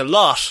seems like a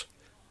lot.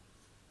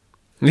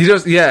 He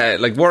does, yeah,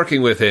 like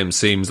working with him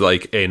seems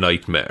like a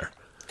nightmare.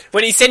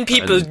 When he sent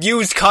people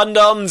used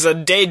condoms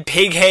and dead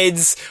pig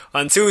heads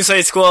on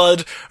Suicide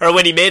Squad, or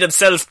when he made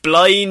himself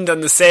blind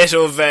on the set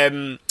of,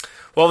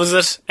 what was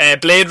it?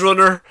 Blade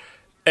Runner.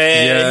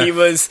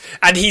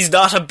 He's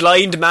not a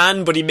blind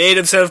man, but he made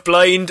himself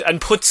blind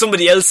and put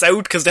somebody else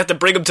out because they had to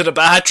bring him to the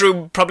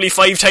bathroom probably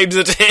 5 times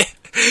a day.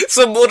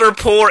 Some other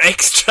poor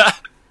extra.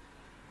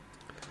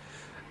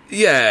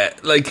 Yeah,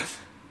 like,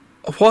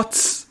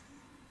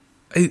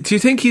 do you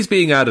think he's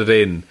being added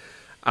in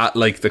at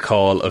like the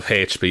call of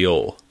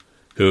HBO,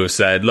 who have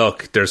said,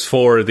 look, there's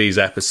 4 of these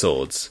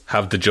episodes,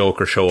 have the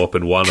Joker show up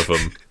in one of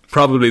them,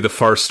 probably the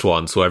first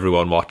one, so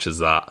everyone watches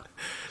that.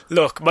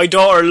 Look, my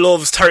daughter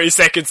loves 30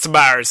 Seconds to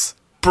Mars.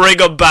 Bring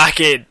him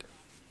back in.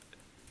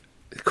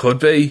 Could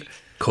be.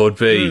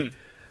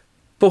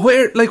 But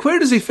where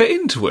does he fit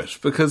into it?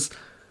 Because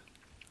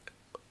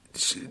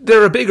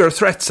there are bigger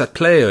threats at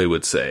play, I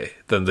would say,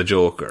 than the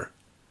Joker.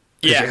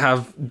 Yeah. You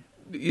have...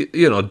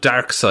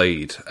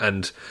 Darkseid,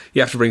 and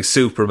you have to bring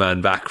Superman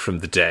back from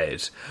the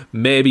dead.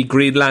 Maybe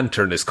Green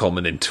Lantern is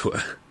coming into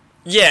it.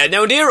 Yeah,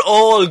 now they're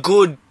all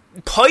good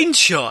point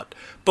shot,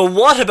 but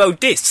what about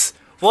this?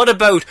 What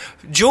about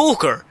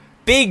Joker,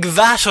 big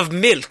vat of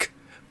milk,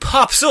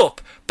 pops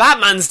up,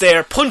 Batman's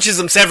there, punches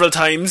him several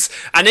times,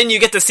 and then you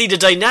get to see the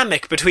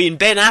dynamic between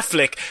Ben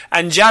Affleck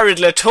and Jared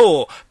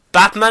Leto,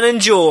 Batman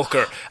and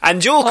Joker,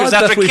 and Joker's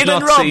after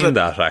killing Robin. Seen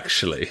that,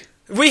 actually.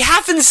 We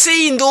haven't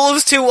seen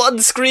those two on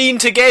screen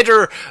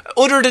together,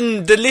 other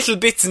than the little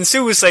bits in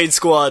Suicide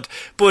Squad,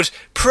 but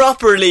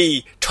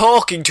properly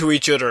talking to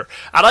each other.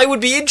 And I would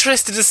be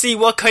interested to see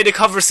what kind of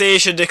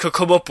conversation they could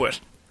come up with.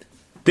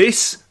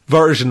 This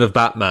version of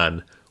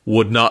Batman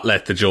would not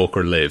let the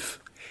Joker live.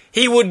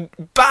 He would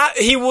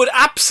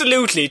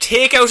absolutely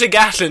take out a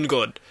Gatling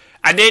gun,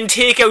 and then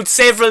take out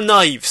several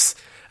knives,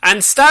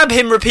 and stab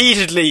him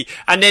repeatedly,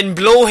 and then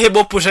blow him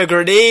up with a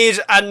grenade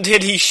until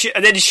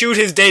and then shoot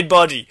his dead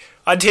body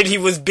until he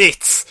was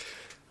bits.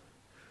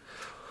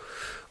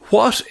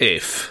 What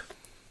if,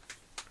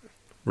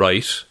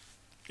 right?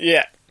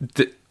 Yeah.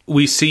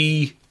 We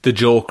see the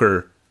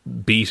Joker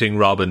beating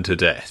Robin to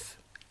death,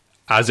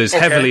 as is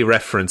heavily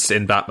referenced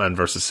in Batman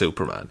vs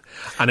Superman,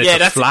 and it's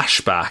a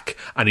flashback,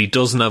 and he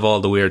doesn't have all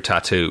the weird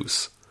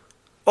tattoos.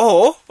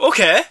 Oh,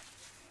 okay.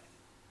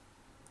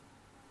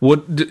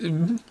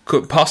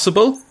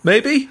 Possible,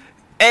 maybe?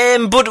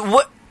 But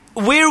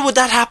where would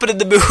that happen in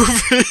the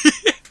movie?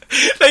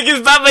 Like,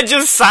 is Batman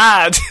just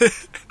sad?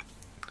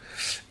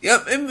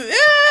 Yeah, maybe.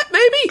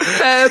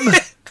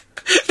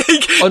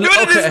 None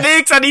of this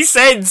makes any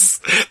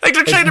sense. Like,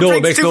 they're trying to bring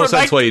it makes Superman no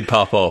sense why he'd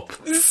pop up.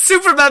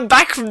 Superman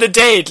back from the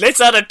dead. Let's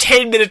add a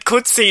 10-minute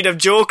cutscene of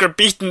Joker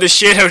beating the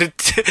shit out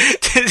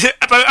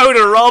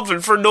of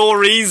Robin for no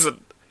reason.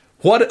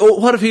 What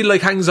if he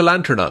like hangs a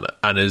lantern on it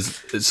and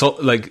is so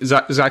like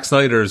Zack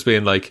Snyder is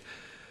being like,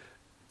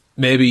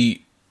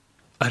 maybe,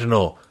 I don't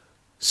know,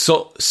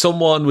 so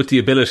someone with the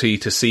ability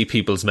to see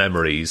people's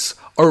memories,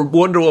 or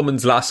Wonder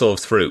Woman's lasso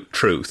of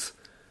truth,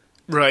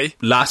 right?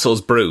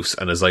 Lassos Bruce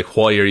and is like,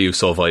 why are you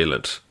so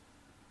violent?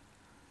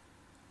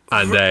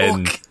 And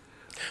then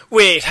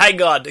wait,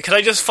 hang on, can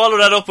I just follow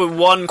that up with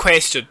one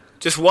question,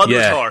 just one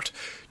retort?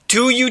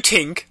 Do you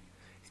think,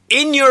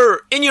 in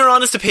your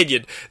honest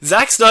opinion,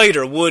 Zack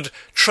Snyder would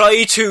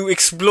try to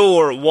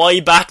explore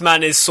why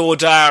Batman is so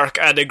dark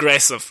and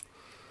aggressive?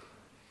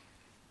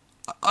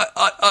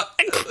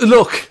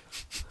 Look,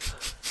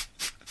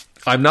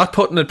 I'm not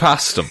putting it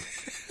past him.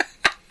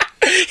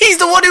 He's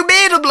the one who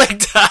made him like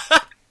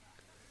that.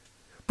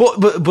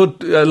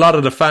 But a lot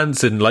of the fans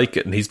didn't like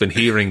it, and he's been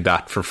hearing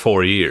that for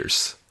 4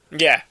 years.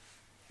 Yeah,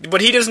 but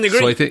he doesn't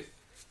agree. So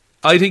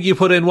I think you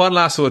put in one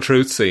Lasso of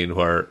Truth scene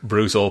where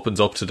Bruce opens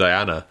up to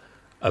Diana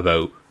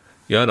about,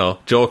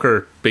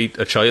 Joker beat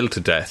a child to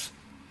death,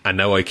 and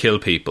now I kill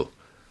people.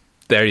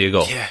 There you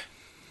go. Yeah.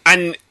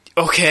 And,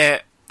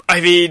 okay,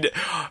 I mean,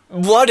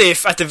 what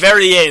if at the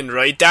very end,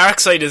 right,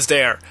 Darkseid is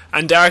there,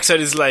 and Darkseid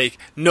is like,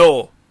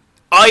 no,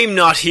 I'm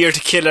not here to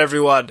kill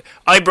everyone.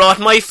 I brought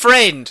my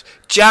friend,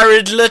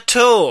 Jared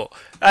Leto.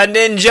 And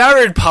then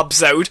Jared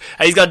pops out,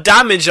 and he's got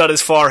damage on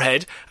his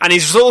forehead, and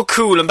he's so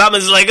cool, and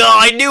Batman's like, oh,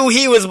 I knew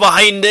he was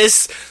behind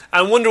this.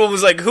 And Wonder Woman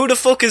was like, who the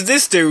fuck is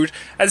this dude?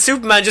 And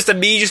Superman just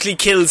immediately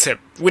kills him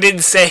within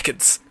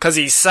seconds, because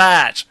he's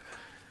sad.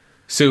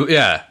 So,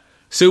 yeah,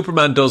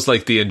 Superman does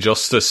like the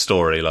Injustice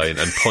storyline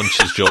and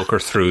punches Joker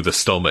through the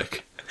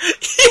stomach.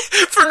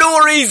 For no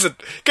reason.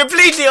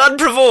 Completely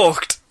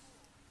unprovoked.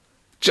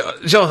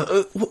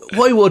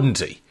 Why wouldn't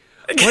he?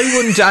 Why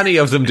wouldn't any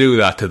of them do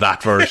that to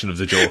that version of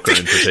the Joker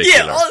in particular?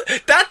 Yeah,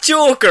 that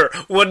Joker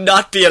would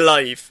not be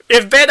alive.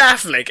 If Ben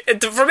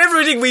Affleck, from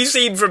everything we've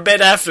seen from Ben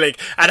Affleck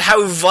and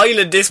how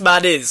violent this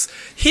man is,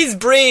 his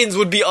brains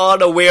would be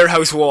on a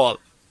warehouse wall.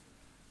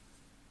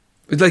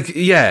 Like,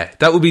 yeah,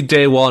 that would be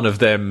day one of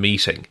them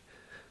meeting.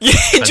 Yeah,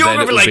 Joker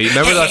would be like,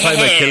 remember that time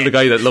I killed a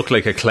guy that looked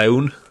like a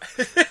clown?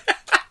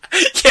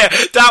 Yeah,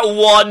 that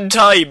one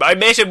time. I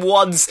met him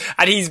once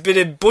and he's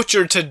been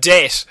butchered to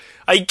death.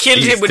 I killed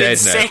him within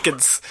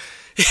seconds.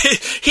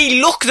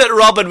 He looked at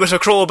Robin with a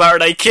crowbar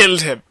and I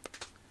killed him.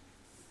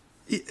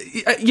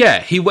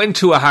 Yeah, he went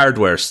to a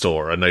hardware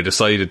store and I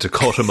decided to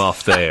cut him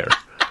off there.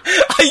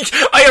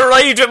 I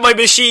arrived with my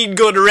machine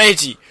gun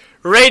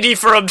ready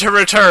for him to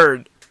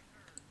return.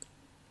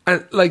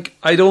 And, like,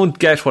 I don't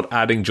get what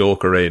adding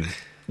Joker in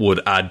would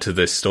add to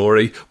this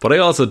story, but I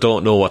also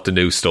don't know what the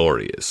new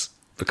story is,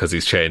 because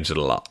he's changed it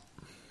a lot.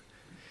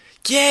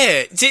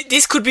 Yeah,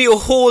 this could be a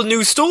whole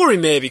new story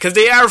maybe, because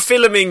they are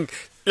filming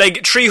like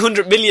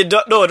 $300 million.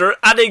 No, they're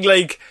adding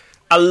like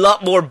a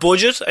lot more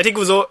budget. I think it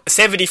was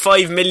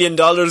 $75 million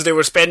they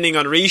were spending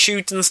on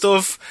reshoots and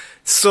stuff.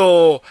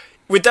 So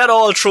with that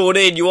all thrown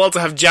in, you also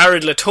have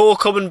Jared Leto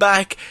coming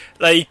back.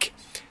 Like,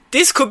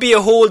 this could be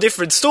a whole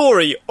different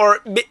story. Or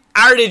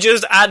are they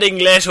just adding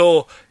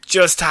Leto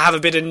just to have a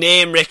bit of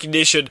name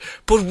recognition,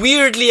 but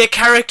weirdly a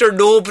character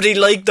nobody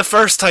liked the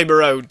first time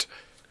around?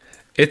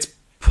 It's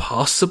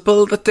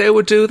possible that they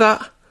would do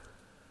that.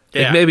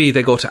 Yeah. Like, maybe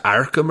they go to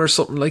Arkham or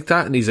something like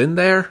that and he's in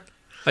there.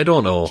 I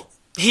don't know.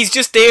 He's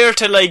just there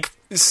to like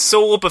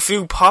sew up a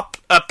few plot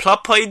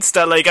points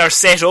that like are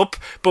set up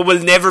but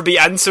will never be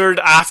answered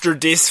after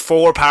this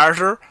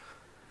 4-parter.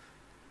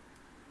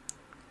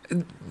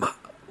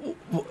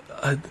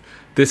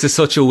 This is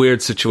such a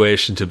weird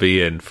situation to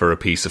be in for a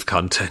piece of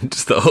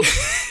content, though.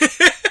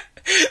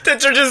 That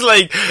they're just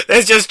like,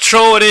 let's just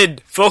throw it in.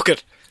 Fuck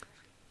it.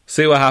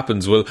 See what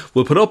happens. We'll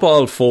put up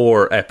all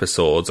 4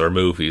 episodes or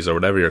movies or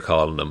whatever you're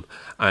calling them,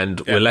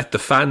 and we'll let the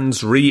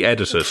fans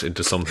re-edit it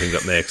into something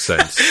that makes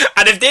sense.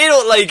 And if they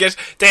don't like it,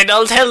 then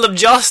I'll tell them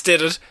Joss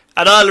did it,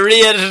 and I'll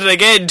re-edit it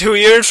again 2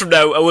 years from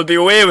now, and we'll be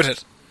away with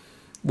it.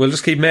 We'll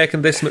just keep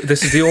making this.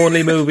 This is the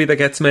only movie that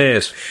gets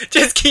made.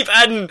 Just keep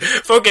adding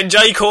fucking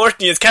Jai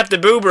Courtney as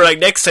Captain Boomerang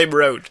next time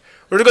around.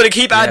 We're going to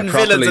keep adding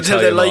villains until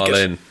they like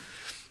it.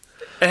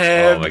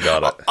 Oh my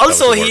god!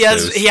 Also, he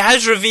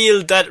has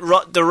revealed that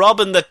the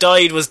Robin that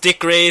died was Dick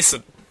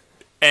Grayson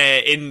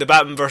in the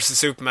Batman vs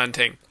Superman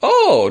thing.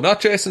 Oh,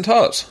 not Jason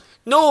Todd.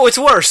 No, it's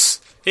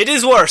worse. It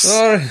is worse.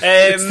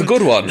 It's the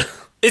good one.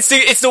 It's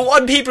the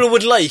one people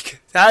would like,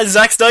 as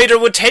Zack Snyder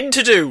would tend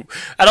to do.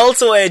 And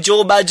also,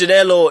 Joe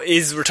Manganiello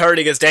is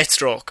returning as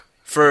Deathstroke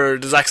for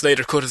the Zack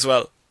Snyder cut as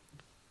well.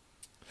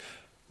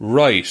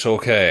 Right.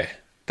 Okay.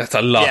 That's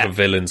a lot of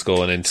villains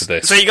going into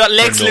this. So you got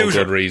Lex for no Luthor,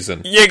 good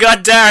reason. You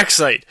got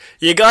Darkseid,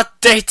 you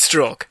got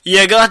Deathstroke,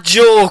 you got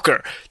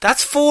Joker.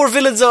 That's 4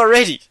 villains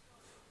already.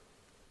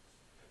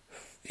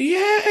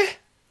 Yeah.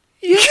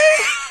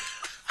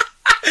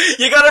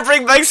 You gotta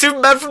bring back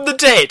Superman from the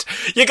dead.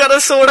 You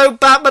gotta sort out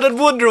Batman and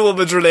Wonder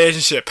Woman's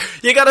relationship.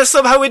 You gotta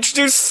somehow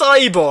introduce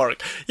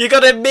Cyborg. You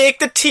gotta make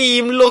the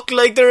team look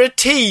like they're a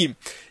team.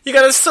 You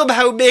gotta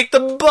somehow make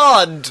them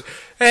bond.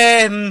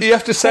 You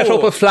have to set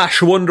up a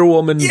Flash Wonder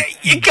Woman.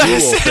 You gotta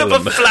set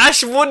up a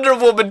Flash Wonder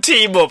Woman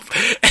team up.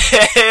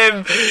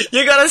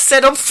 You gotta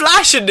set up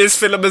Flash in this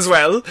film as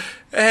well.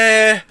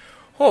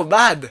 Oh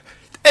man.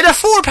 In a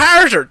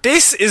 4-parter,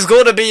 this is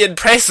gonna be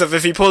impressive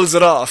if he pulls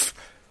it off.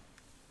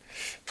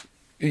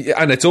 Yeah,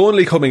 and it's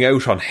only coming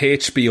out on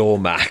HBO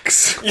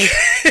Max.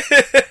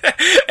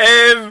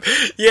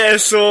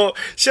 So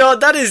Sean,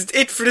 that is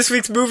it for this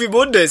week's Movie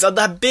Mondays. On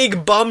that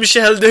big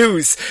bombshell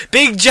news,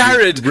 Big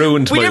Jared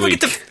ruined my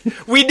week.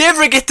 We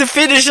never get to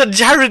finish on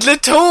Jared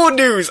Leto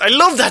news. I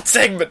love that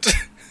segment.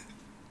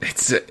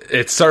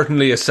 It's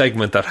certainly a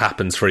segment that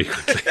happens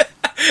frequently.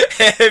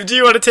 Do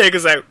you want to take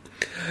us out?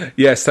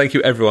 Yes, thank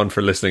you everyone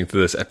for listening to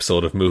this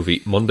episode of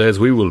Movie Mondays.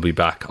 We will be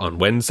back on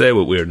Wednesday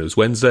with Weird News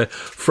Wednesday,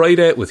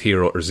 Friday with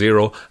Hero or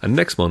Zero, and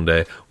next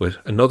Monday with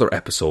another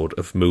episode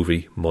of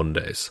Movie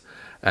Mondays.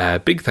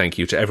 Big thank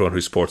you to everyone who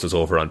supports us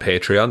over on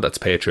Patreon. That's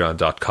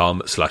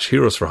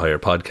patreon.com/Heroes for Hire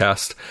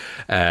podcast.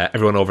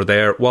 Everyone over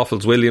there: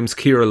 Waffles Williams,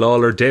 Ciara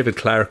Lawler, David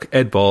Clark,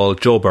 Ed Ball,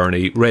 Joe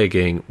Burney, Ray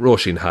Ging,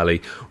 Roisin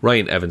Halley,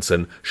 Ryan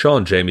Evanson,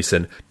 Sean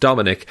Jamieson,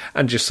 Dominic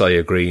and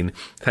Josiah Green.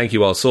 Thank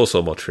you all so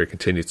much for your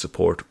continued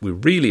support. We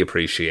really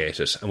appreciate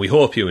it, and we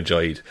hope you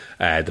enjoyed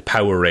the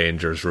Power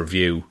Rangers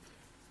review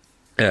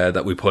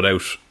that we put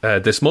out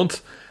this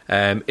month.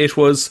 It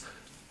was,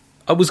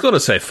 I was going to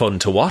say fun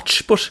to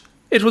watch, but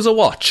it was a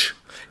watch.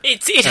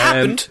 It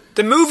happened.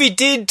 The movie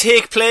did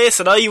take place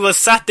and I was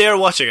sat there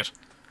watching it.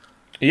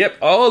 Yep,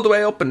 all the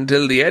way up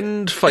until the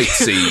end fight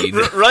scene.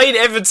 Ryan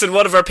Evanson,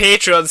 one of our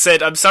Patreons,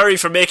 said, "I'm sorry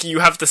for making you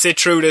have to sit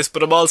through this,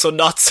 but I'm also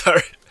not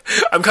sorry.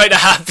 I'm kind of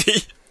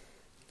happy."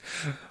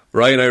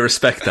 Ryan, I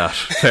respect that.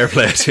 Fair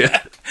play to you.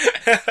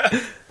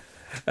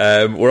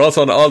 We're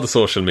also on all the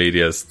social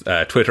medias.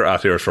 Twitter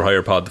 @Heroes for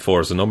Hire Pod, the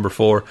 4 is the number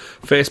 4.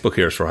 Facebook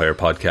Heroes for Hire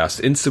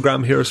Podcast.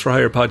 Instagram Heroes for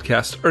Hire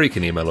Podcast. Or you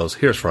can email us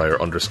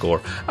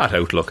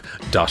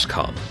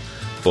heroesforhire_@outlook.com.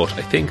 But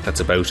I think that's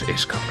about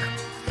it, Connor.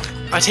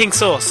 I think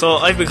so. So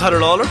I've been Connor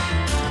Lawler.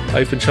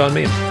 I've been Sean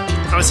Meehan.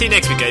 I'll see you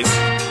next week, guys.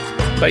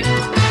 Bye.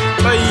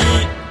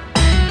 Bye.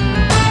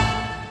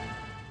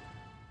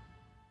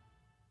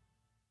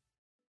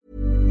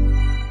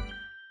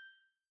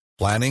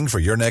 Planning for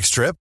your next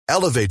trip?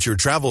 Elevate your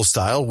travel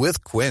style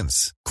with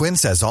Quince.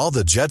 Quince has all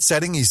the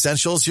jet-setting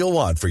essentials you'll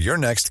want for your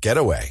next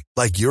getaway,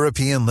 like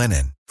European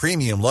linen,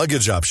 premium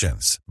luggage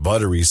options,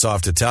 buttery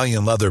soft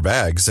Italian leather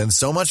bags, and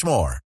so much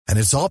more. And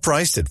it's all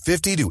priced at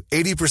 50 to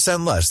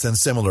 80% less than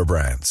similar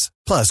brands.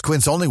 Plus,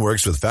 Quince only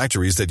works with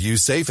factories that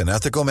use safe and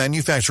ethical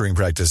manufacturing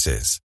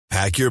practices.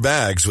 Pack your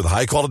bags with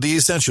high-quality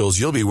essentials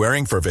you'll be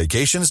wearing for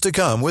vacations to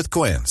come with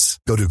Quince.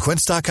 Go to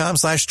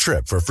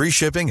quince.com/trip for free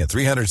shipping and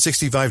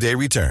 365-day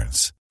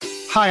returns.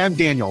 Hi, I'm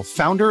Daniel,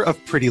 founder of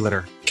Pretty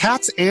Litter.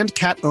 Cats and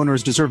cat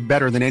owners deserve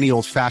better than any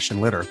old-fashioned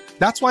litter.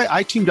 That's why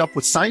I teamed up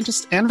with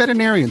scientists and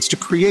veterinarians to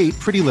create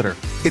Pretty Litter.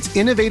 Its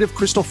innovative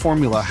crystal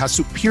formula has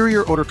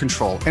superior odor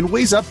control and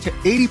weighs up to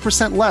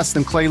 80% less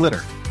than clay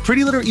litter.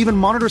 Pretty Litter even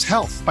monitors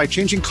health by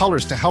changing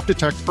colors to help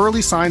detect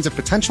early signs of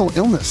potential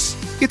illness.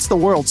 It's the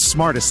world's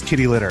smartest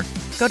kitty litter.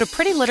 Go to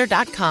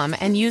prettylitter.com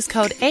and use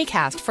code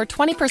ACAST for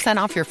 20%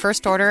 off your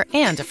first order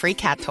and a free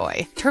cat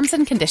toy. Terms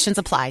and conditions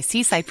apply.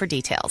 See site for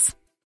details.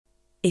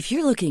 If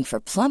you're looking for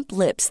plump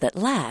lips that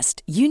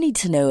last, you need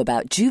to know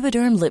about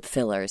Juvederm lip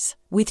fillers.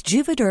 With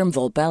Juvederm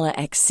Volbella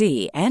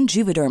XC and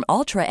Juvederm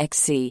Ultra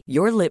XC,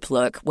 your lip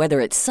look, whether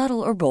it's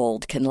subtle or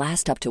bold, can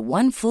last up to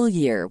 1 full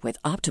year with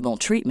optimal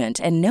treatment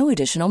and no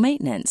additional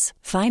maintenance.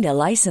 Find a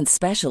licensed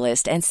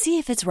specialist and see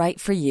if it's right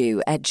for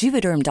you at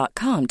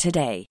Juvederm.com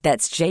today.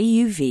 That's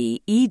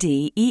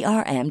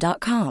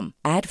JUVEDERM.com.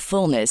 Add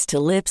fullness to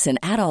lips in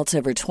adults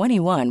over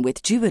 21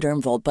 with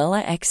Juvederm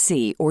Volbella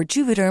XC or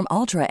Juvederm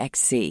Ultra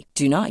XC.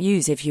 Do not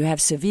use if you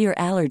have severe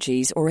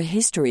allergies or a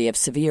history of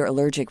severe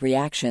allergic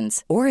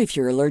reactions, or if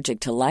you're allergic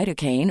to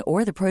lidocaine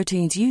or the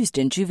proteins used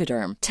in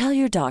Juvederm. Tell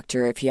your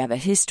doctor if you have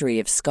a history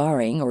of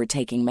scarring or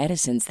taking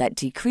medicines that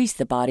decrease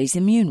the body's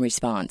immune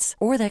response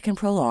or that can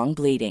prolong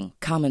bleeding.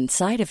 Common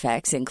side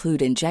effects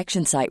include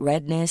injection site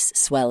redness,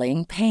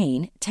 swelling,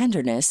 pain,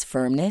 tenderness,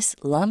 firmness,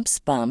 lumps,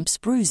 bumps,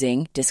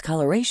 bruising,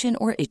 discoloration,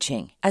 or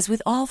itching. As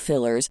with all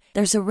fillers,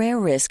 there's a rare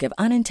risk of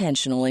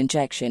unintentional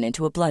injection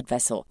into a blood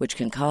vessel, which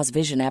can cause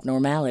vision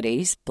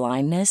abnormalities,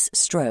 blindness,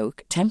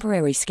 stroke,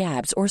 temporary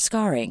scabs, or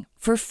scarring.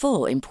 For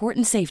full,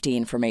 important safety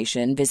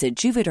information, visit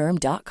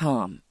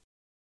Juvederm.com.